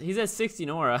 He's at 60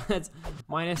 Nora. That's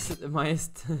minus. Oh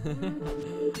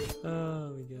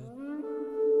my god.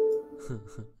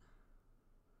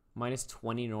 Minus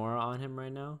 20 Nora on him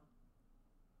right now.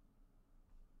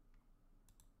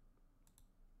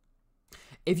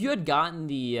 If you had gotten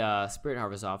the Spirit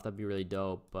Harvest off, that'd be really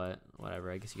dope. But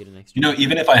whatever, I guess you get an extra. You know,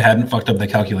 even if I hadn't fucked up the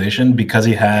calculation, because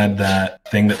he had that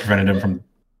thing that prevented him from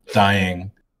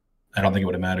dying, I don't think it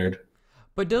would have mattered.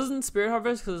 But doesn't Spirit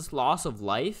Harvest, because it's loss of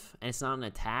life and it's not an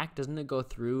attack, doesn't it go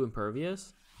through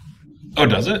Impervious? Oh,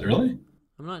 does it? Really?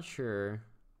 I'm not sure.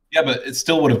 Yeah, but it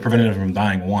still would have prevented him from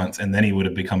dying once, and then he would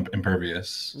have become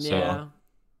impervious. So. Yeah.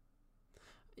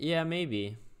 Yeah,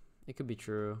 maybe. It could be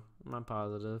true. I'm not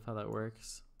positive how that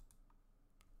works.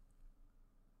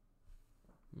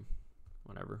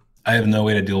 Whatever. I have no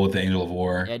way to deal with the Angel of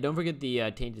War. Yeah, don't forget the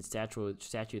tainted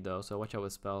statue though, so watch out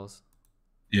with spells.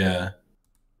 Yeah.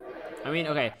 I mean,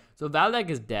 okay, so Valdak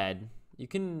is dead.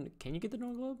 Can you get the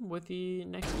Nor Globe with the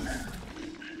Nexus?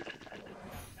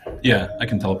 Yeah, I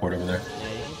can teleport over there. Yeah,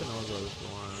 you can get the Nor Globe if you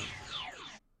want.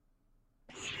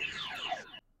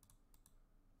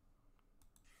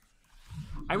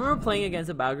 I remember playing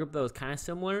against a battle group that was kind of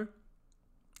similar.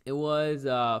 It was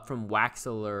from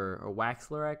Waxler or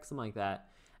Waxlerex, something like that.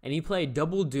 And he played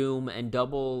double Doom and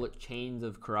double Chains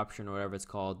of Corruption or whatever it's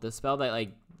called. The spell that,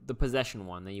 like, the possession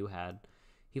one that you had.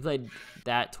 He played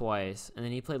that twice, and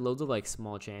then he played loads of like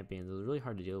small champions. It was really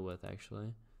hard to deal with, actually.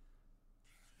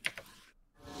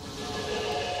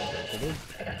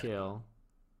 Kill.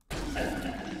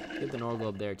 Get the Nor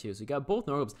Globe there too. So you got both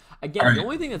Nor Globes. Again, right. The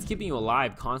only thing that's keeping you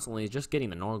alive constantly is just getting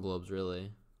the Nor Globes,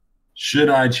 really. Should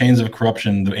I Chains of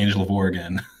Corruption the Angel of War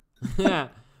again? Yeah,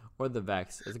 or the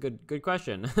Vex. It's a good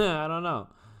question. I don't know.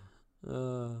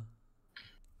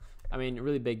 I mean, a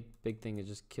really big thing is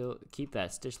just keep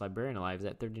that Stitch Librarian alive. Is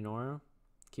that 30 Nora?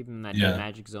 Keep him in that dead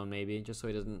magic zone maybe, just so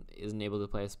he isn't able to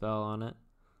play a spell on it.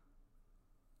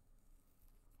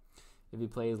 If he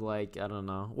plays like, I don't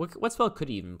know, what spell could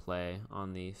he even play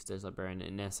on the Stitch Librarian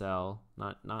in SL?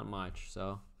 Not much.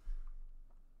 So.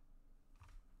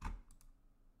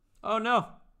 Oh no!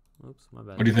 Oops, my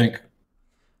bad. What do you think?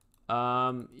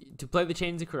 To play the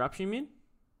Chains of Corruption, you mean?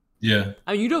 Yeah.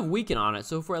 I mean, you do have Weaken on it,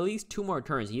 so for at least 2 more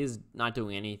turns, he is not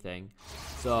doing anything.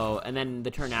 So, and then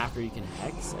the turn after, you can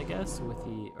Hex, I guess,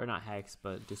 or not Hex,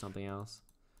 but do something else.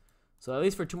 So at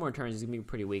least for 2 more turns, he's gonna be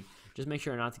pretty weak. Just make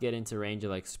sure not to get into range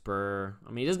of like Spur.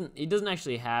 I mean, he doesn't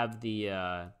actually have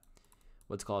the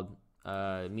what's called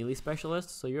melee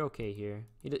specialist, so you're okay here.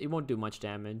 He won't do much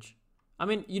damage. I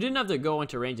mean, you didn't have to go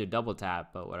into range of double tap,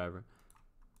 but whatever.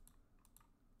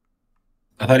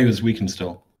 I thought he was weakened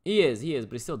still. He is,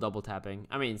 but he's still double tapping.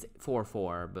 I mean, it's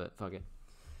 4/4, but fuck it.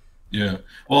 Yeah.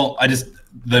 Well,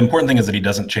 the important thing is that he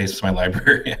doesn't chase my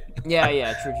librarian.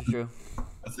 Yeah, true.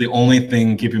 That's the only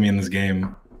thing keeping me in this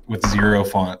game with 0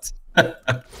 fonts.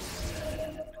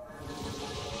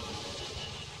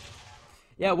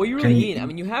 Yeah, what you really need, I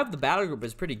mean, you have the battle group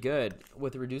is pretty good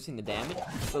with reducing the damage,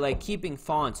 but like keeping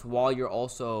fonts while you're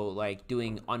also like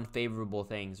doing unfavorable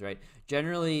things, right?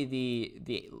 Generally,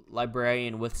 the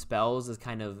librarian with spells is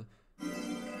kind of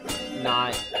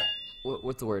not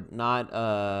what's the word? Not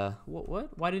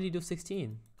what? Why did he do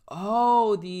 16?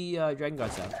 Oh, the Dragon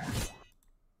God stuff.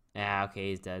 Yeah,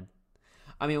 okay, he's dead.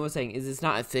 I mean, what I'm saying is it's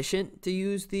not efficient to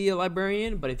use the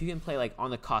librarian, but if you can play like on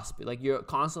the cusp, like you're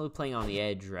constantly playing on the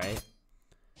edge, right?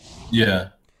 Yeah.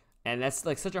 And that's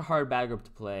like such a hard battle group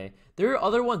to play. There are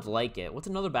other ones like it. What's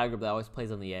another battle group that always plays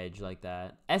on the edge like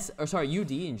that?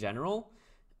 UD in general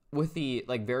with the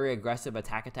like very aggressive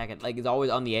attack, like it's always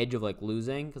on the edge of like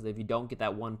losing, because if you don't get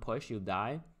that one push, you'll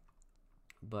die.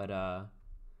 But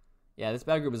yeah, this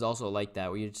battle group is also like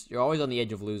that, where you're always on the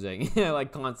edge of losing,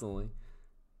 like constantly.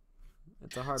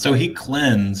 It's a hard. So he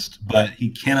cleansed, but he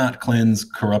cannot cleanse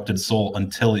corrupted soul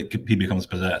until he becomes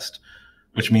possessed,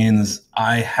 which means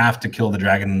I have to kill the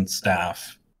dragon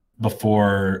staff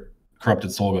before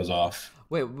corrupted soul goes off.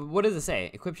 Wait, what does it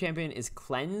say? Equipped champion is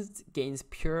cleansed, gains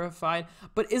purified.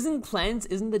 But isn't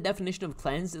the definition of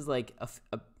cleansed is like a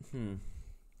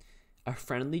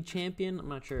friendly champion? I'm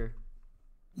not sure.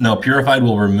 No, purified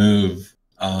will remove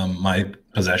my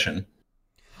possession.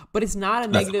 But it's not a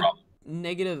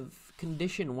negative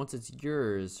condition once it's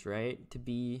yours, right? To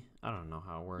be, I don't know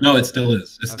how it works. No, it still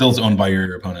is. It still is owned by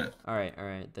your opponent. All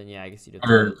right. Then yeah, I guess you did.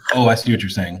 Or I see what you're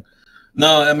saying.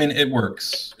 No, I mean it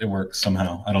works. It works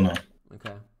somehow. I don't know.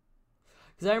 Okay.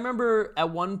 Because I remember at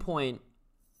one point,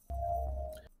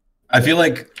 I feel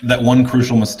like that one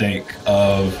crucial mistake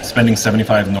of spending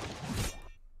 75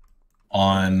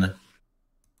 on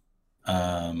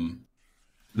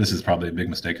this is probably a big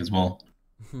mistake as well.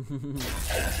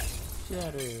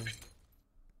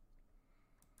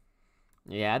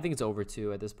 Yeah, I think it's over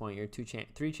 2 at this point. You're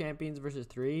 3 champions versus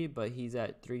 3, but he's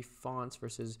at 3 fonts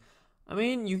versus. I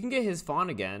mean, you can get his font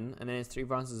again, and then it's 3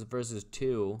 fonts versus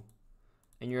 2,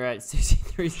 and you're at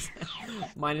 63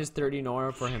 minus 30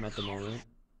 Nora for him at the moment.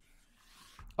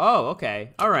 Oh,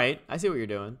 okay. All right, I see what you're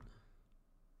doing.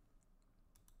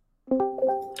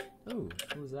 Oh,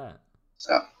 who was that? What's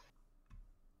up?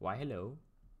 Why, hello.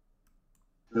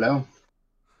 Hello.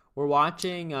 We're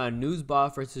watching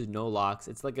Newsbuff versus Nolaks.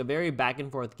 It's like a very back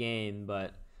and forth game,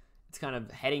 but it's kind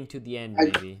of heading to the end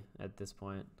maybe at this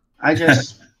point. I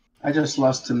just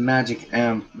lost to Magic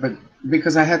Amp, but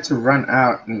because I had to run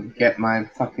out and get my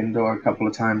fucking door a couple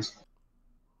of times.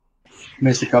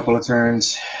 Missed a couple of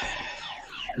turns.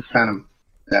 I'm kind of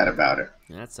sad about it.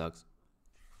 Yeah, that sucks.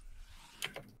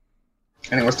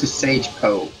 And it was to Sage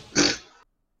Poe.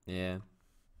 Yeah.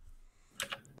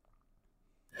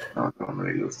 I don't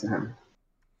normally lose to him.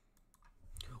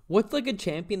 What's like a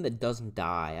champion that doesn't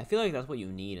die? I feel like that's what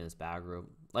you need in this battle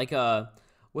group. Like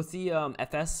what's the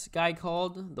FS guy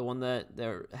called? The one that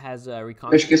has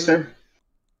reconstitute? Fishkisser?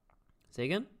 Say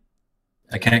again?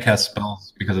 I can't cast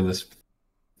spells because of this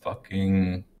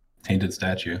fucking tainted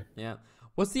statue. Yeah.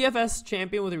 What's the FS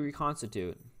champion with a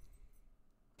reconstitute?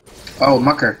 Oh,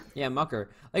 Mucker. Yeah,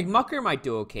 Mucker. Like Mucker might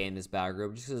do okay in this battle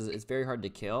group just because it's very hard to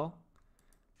kill.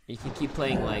 You can keep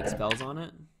playing like spells on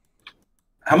it.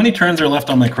 How many turns are left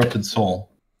on my corrupted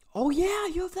soul? Oh yeah,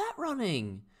 you have that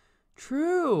running.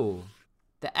 True.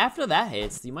 After that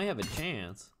hits, you might have a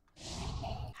chance.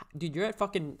 Dude, you're at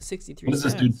fucking 63. What does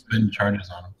this dude spend charges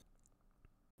on?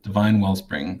 Divine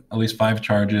Wellspring. At least 5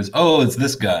 charges. Oh, it's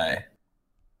this guy.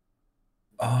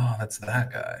 Oh, that's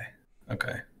that guy.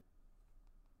 Okay.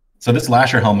 So this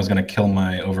Lasher Helm is going to kill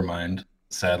my Overmind,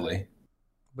 sadly.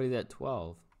 But he's at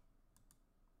 12.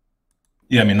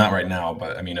 Yeah, I mean, not right now,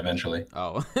 but I mean, eventually.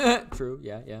 Oh, true.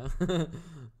 Yeah. I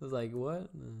was like, what?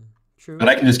 True. But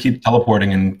I can just keep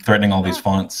teleporting and threatening all these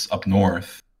fonts up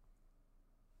north.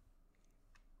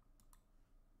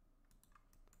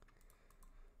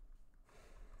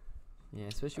 Yeah,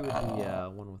 especially with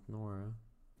the one with Nora.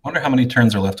 I wonder how many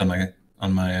turns are left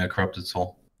on my corrupted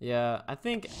soul. Yeah, I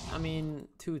mean,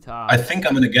 2 tops. I think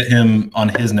I'm going to get him on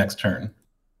his next turn.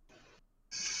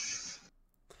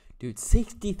 Dude,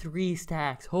 63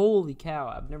 stacks. Holy cow.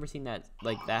 I've never seen that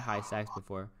that high stacks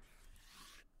before.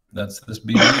 That's this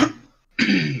beat.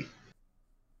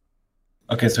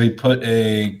 Okay, so he put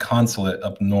a consulate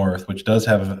up north, which does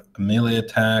have a melee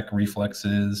attack,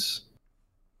 reflexes.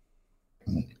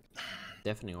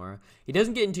 Definitely aura. He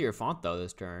doesn't get into your font though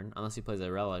this turn, unless he plays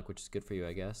a relic, which is good for you,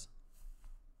 I guess.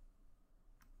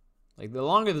 Like the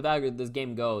longer this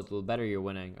game goes, the better you're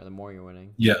winning, or the more you're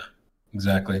winning. Yeah,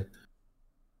 exactly.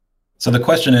 So the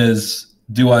question is,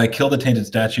 do I kill the tainted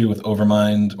statue with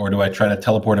Overmind, or do I try to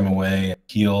teleport him away,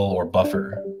 heal, or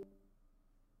buffer?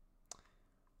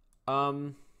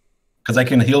 Because I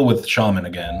can heal with Shaman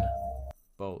again.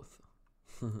 Both.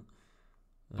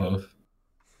 Both.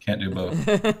 Can't do both.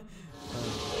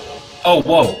 Oh,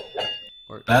 whoa.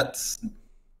 That's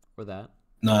or that.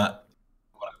 Not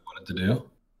what I wanted to do.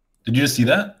 Did you just see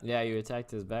that? Yeah, you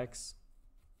attacked his Vex.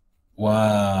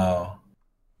 Wow.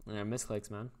 Yeah,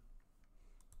 misclicks, man.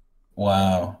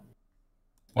 Wow.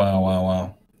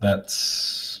 Wow.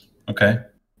 That's okay.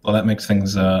 Well, that makes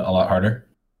things a lot harder.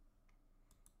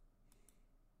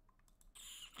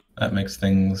 That makes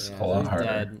things a lot harder.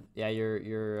 Dead. Yeah, your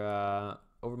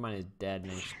Overmind is dead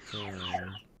next turn.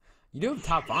 You do have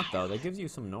top font though. That gives you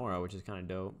some Nora, which is kind of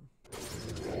dope.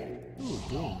 Ooh,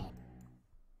 Doom.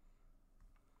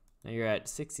 Now you're at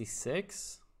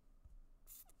 66.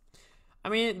 I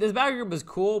mean, this battle group is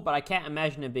cool, but I can't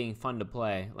imagine it being fun to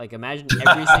play. Like, imagine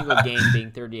every single game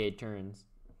being 38 turns.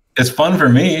 It's fun for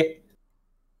me.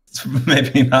 It's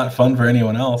maybe not fun for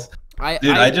anyone else. I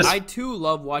too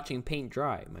love watching paint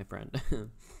dry, my friend.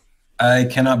 I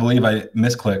cannot believe I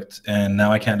misclicked, and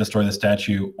now I can't destroy the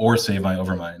statue or save my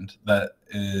Overmind. That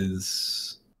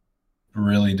is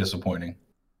really disappointing.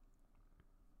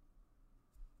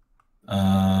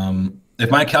 If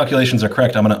my calculations are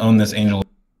correct, I'm going to own this Angel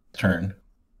turn.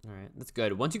 All right, that's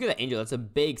good. Once you get the Angel, that's a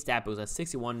big stat boost. That's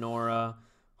 61 Nora,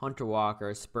 Hunter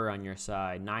Walker, Spur on your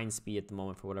side, 9 speed at the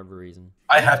moment for whatever reason.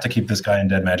 I have to keep this guy in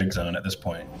dead magic zone at this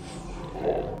point.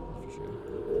 For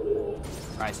sure.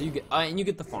 All right, so you get and you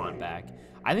get the font back.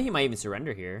 I think he might even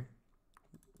surrender here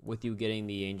with you getting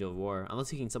the Angel of War, unless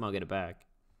he can somehow get it back.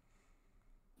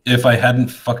 If I hadn't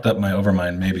fucked up my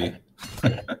Overmind, maybe.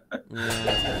 Yeah,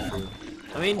 that's true.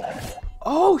 I mean,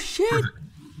 oh shit!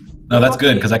 No, that's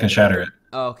good because I can shatter it.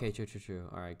 Oh, okay, true.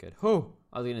 All right, good. Oh,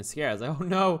 I was getting scared. I was like, oh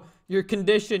no, your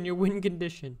condition, your win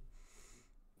condition.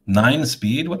 9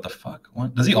 speed? What the fuck?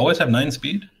 What? Does he always have 9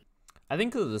 speed? I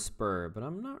think because of the Spur, but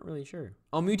I'm not really sure.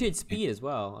 Oh, mutate speed as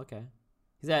well. Okay.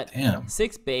 He's at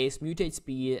 6 base, mutate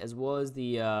speed, as well as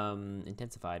the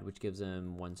intensified, which gives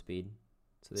him 1 speed.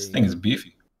 So this thing is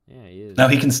beefy. Yeah, he is. Now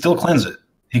he can still cleanse it.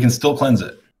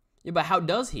 Yeah, but how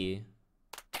does he?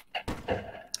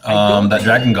 That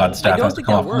Dragon God staff has to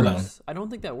come off cooldown. I don't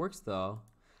think that works, though.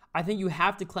 I think you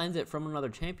have to cleanse it from another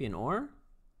champion, or?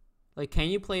 Like, can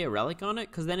you play a relic on it?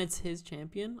 Because then it's his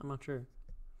champion? I'm not sure.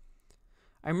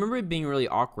 I remember it being really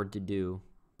awkward to do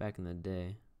back in the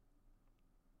day.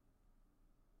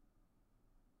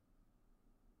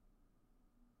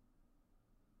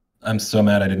 I'm so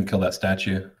mad I didn't kill that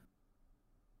statue.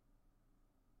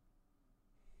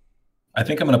 I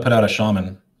think I'm going to put out a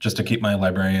shaman just to keep my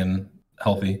librarian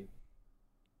healthy.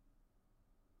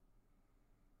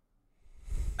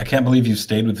 I can't believe you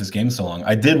stayed with this game so long.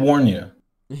 I did warn you.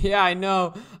 Yeah, I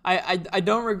know. I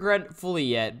don't regret it fully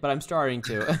yet, but I'm starting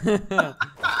to.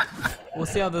 We'll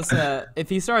see how this if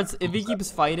he keeps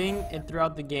fighting it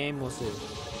throughout the game, we'll see.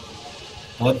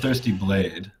 Bloodthirsty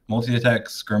Blade, multi-attack,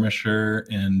 skirmisher,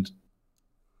 and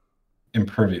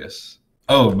impervious.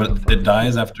 Oh, but it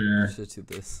dies after. Let's do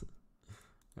this.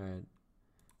 All right,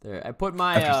 there. I put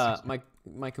my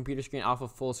my computer screen off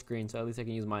of full screen, so at least I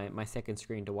can use my second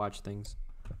screen to watch things.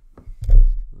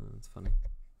 That's funny.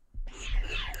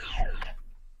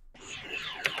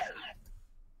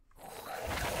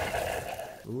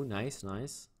 Ooh, nice,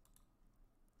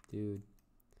 dude.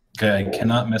 Okay, I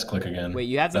cannot misclick again. Wait,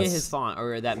 you have to get his font,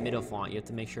 or that middle font. You have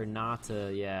to make sure not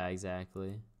to, yeah,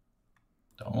 exactly.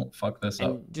 Don't fuck this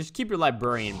up. Just keep your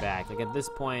librarian back. Like, at this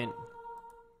point,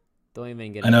 don't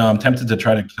even get... I know, I'm tempted to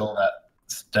try to kill that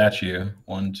statue.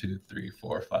 1, 2, 3,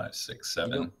 4, 5, 6,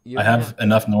 7. I have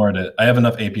enough Nora to... I have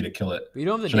enough AP to kill it. But you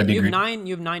don't have the... You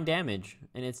have 9 damage,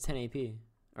 and it's 10 AP.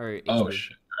 Or HP. Oh,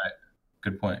 shit. Right.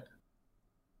 Good point.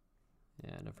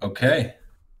 Yeah, no problem. Okay.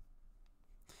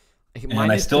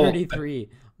 Minus 33.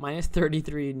 Minus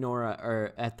 33 Nora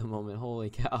or at the moment. Holy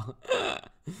cow.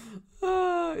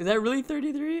 Is that really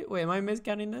 33? Wait, am I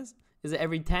miscounting this? Is it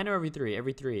every 10 or every 3?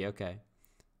 Every 3, okay.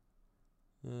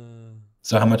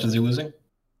 So how much is he losing?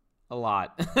 A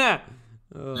lot.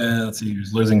 Let's see,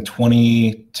 he's losing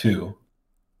 22.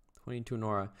 22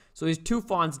 Nora. So he's 2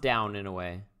 fonts down in a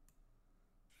way.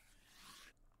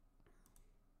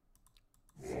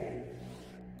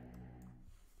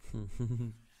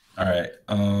 All right.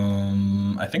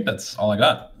 I think that's all I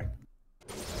got.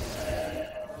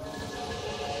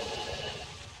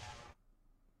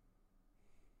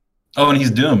 Oh, and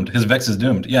he's doomed. His Vex is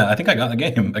doomed. Yeah, I think I got the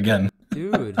game again.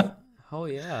 Dude. Oh,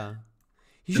 yeah.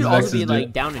 He should also be,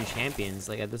 like, down in champions,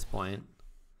 like, at this point.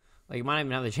 Like, you might not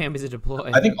even have the champions to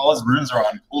deploy. I think all his runes are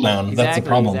on cooldown. Exactly, that's the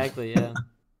problem. Exactly, yeah.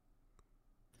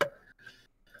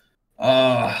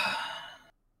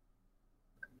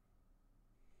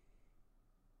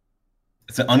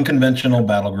 It's an unconventional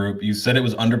battle group. You said it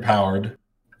was underpowered,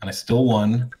 and I still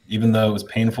won, even though it was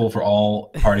painful for all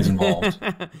parties involved.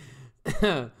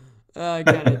 Kind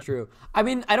of true. I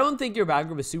mean, I don't think your battle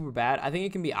group is super bad. I think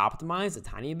it can be optimized a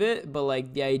tiny bit, but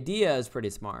like the idea is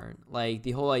pretty smart. Like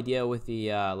the whole idea with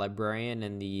the librarian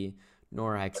and the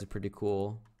Nora hex is pretty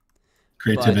cool.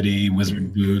 Creativity,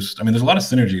 wizard boost. I mean, there's a lot of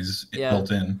synergies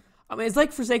built in. I mean, it's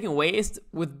like Forsaken Waste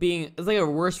with being... It's like a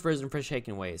worse version of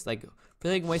Forsaken Waste. Like,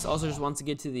 Forsaken Waste also just wants to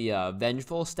get to the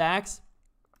Vengeful stacks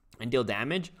and deal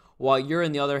damage, while you're,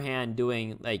 on the other hand,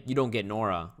 doing... Like, you don't get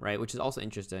Nora, right? Which is also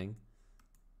interesting.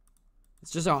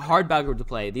 It's just a hard battle group to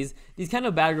play. These kind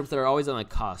of battle groups that are always on the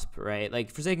cusp, right? Like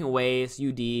Forsaken Waste,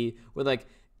 UD, where like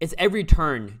it's every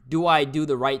turn. Do I do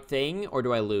the right thing or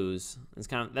do I lose? It's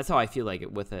kind of that's how I feel like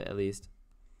it with it at least.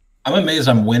 I'm amazed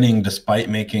I'm winning despite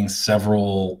making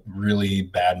several really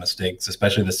bad mistakes,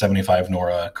 especially the 75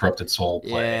 Nora Corrupted Soul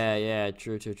play. Yeah,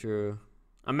 true.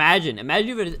 Imagine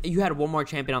if you had one more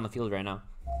champion on the field right now.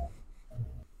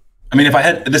 I mean, if I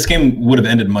had this game would have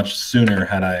ended much sooner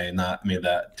had I not made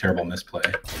that terrible misplay.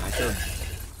 Yeah,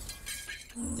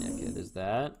 okay, there's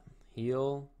that.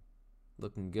 Heal.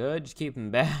 Looking good. Just keep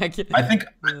him back. I think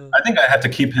I have to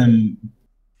keep him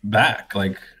back.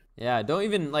 Like, yeah, don't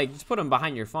even like just put him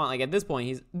behind your font. Like at this point,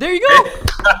 he's there. You go.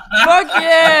 Fuck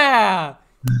yeah!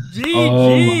 GG.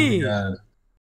 Oh my God.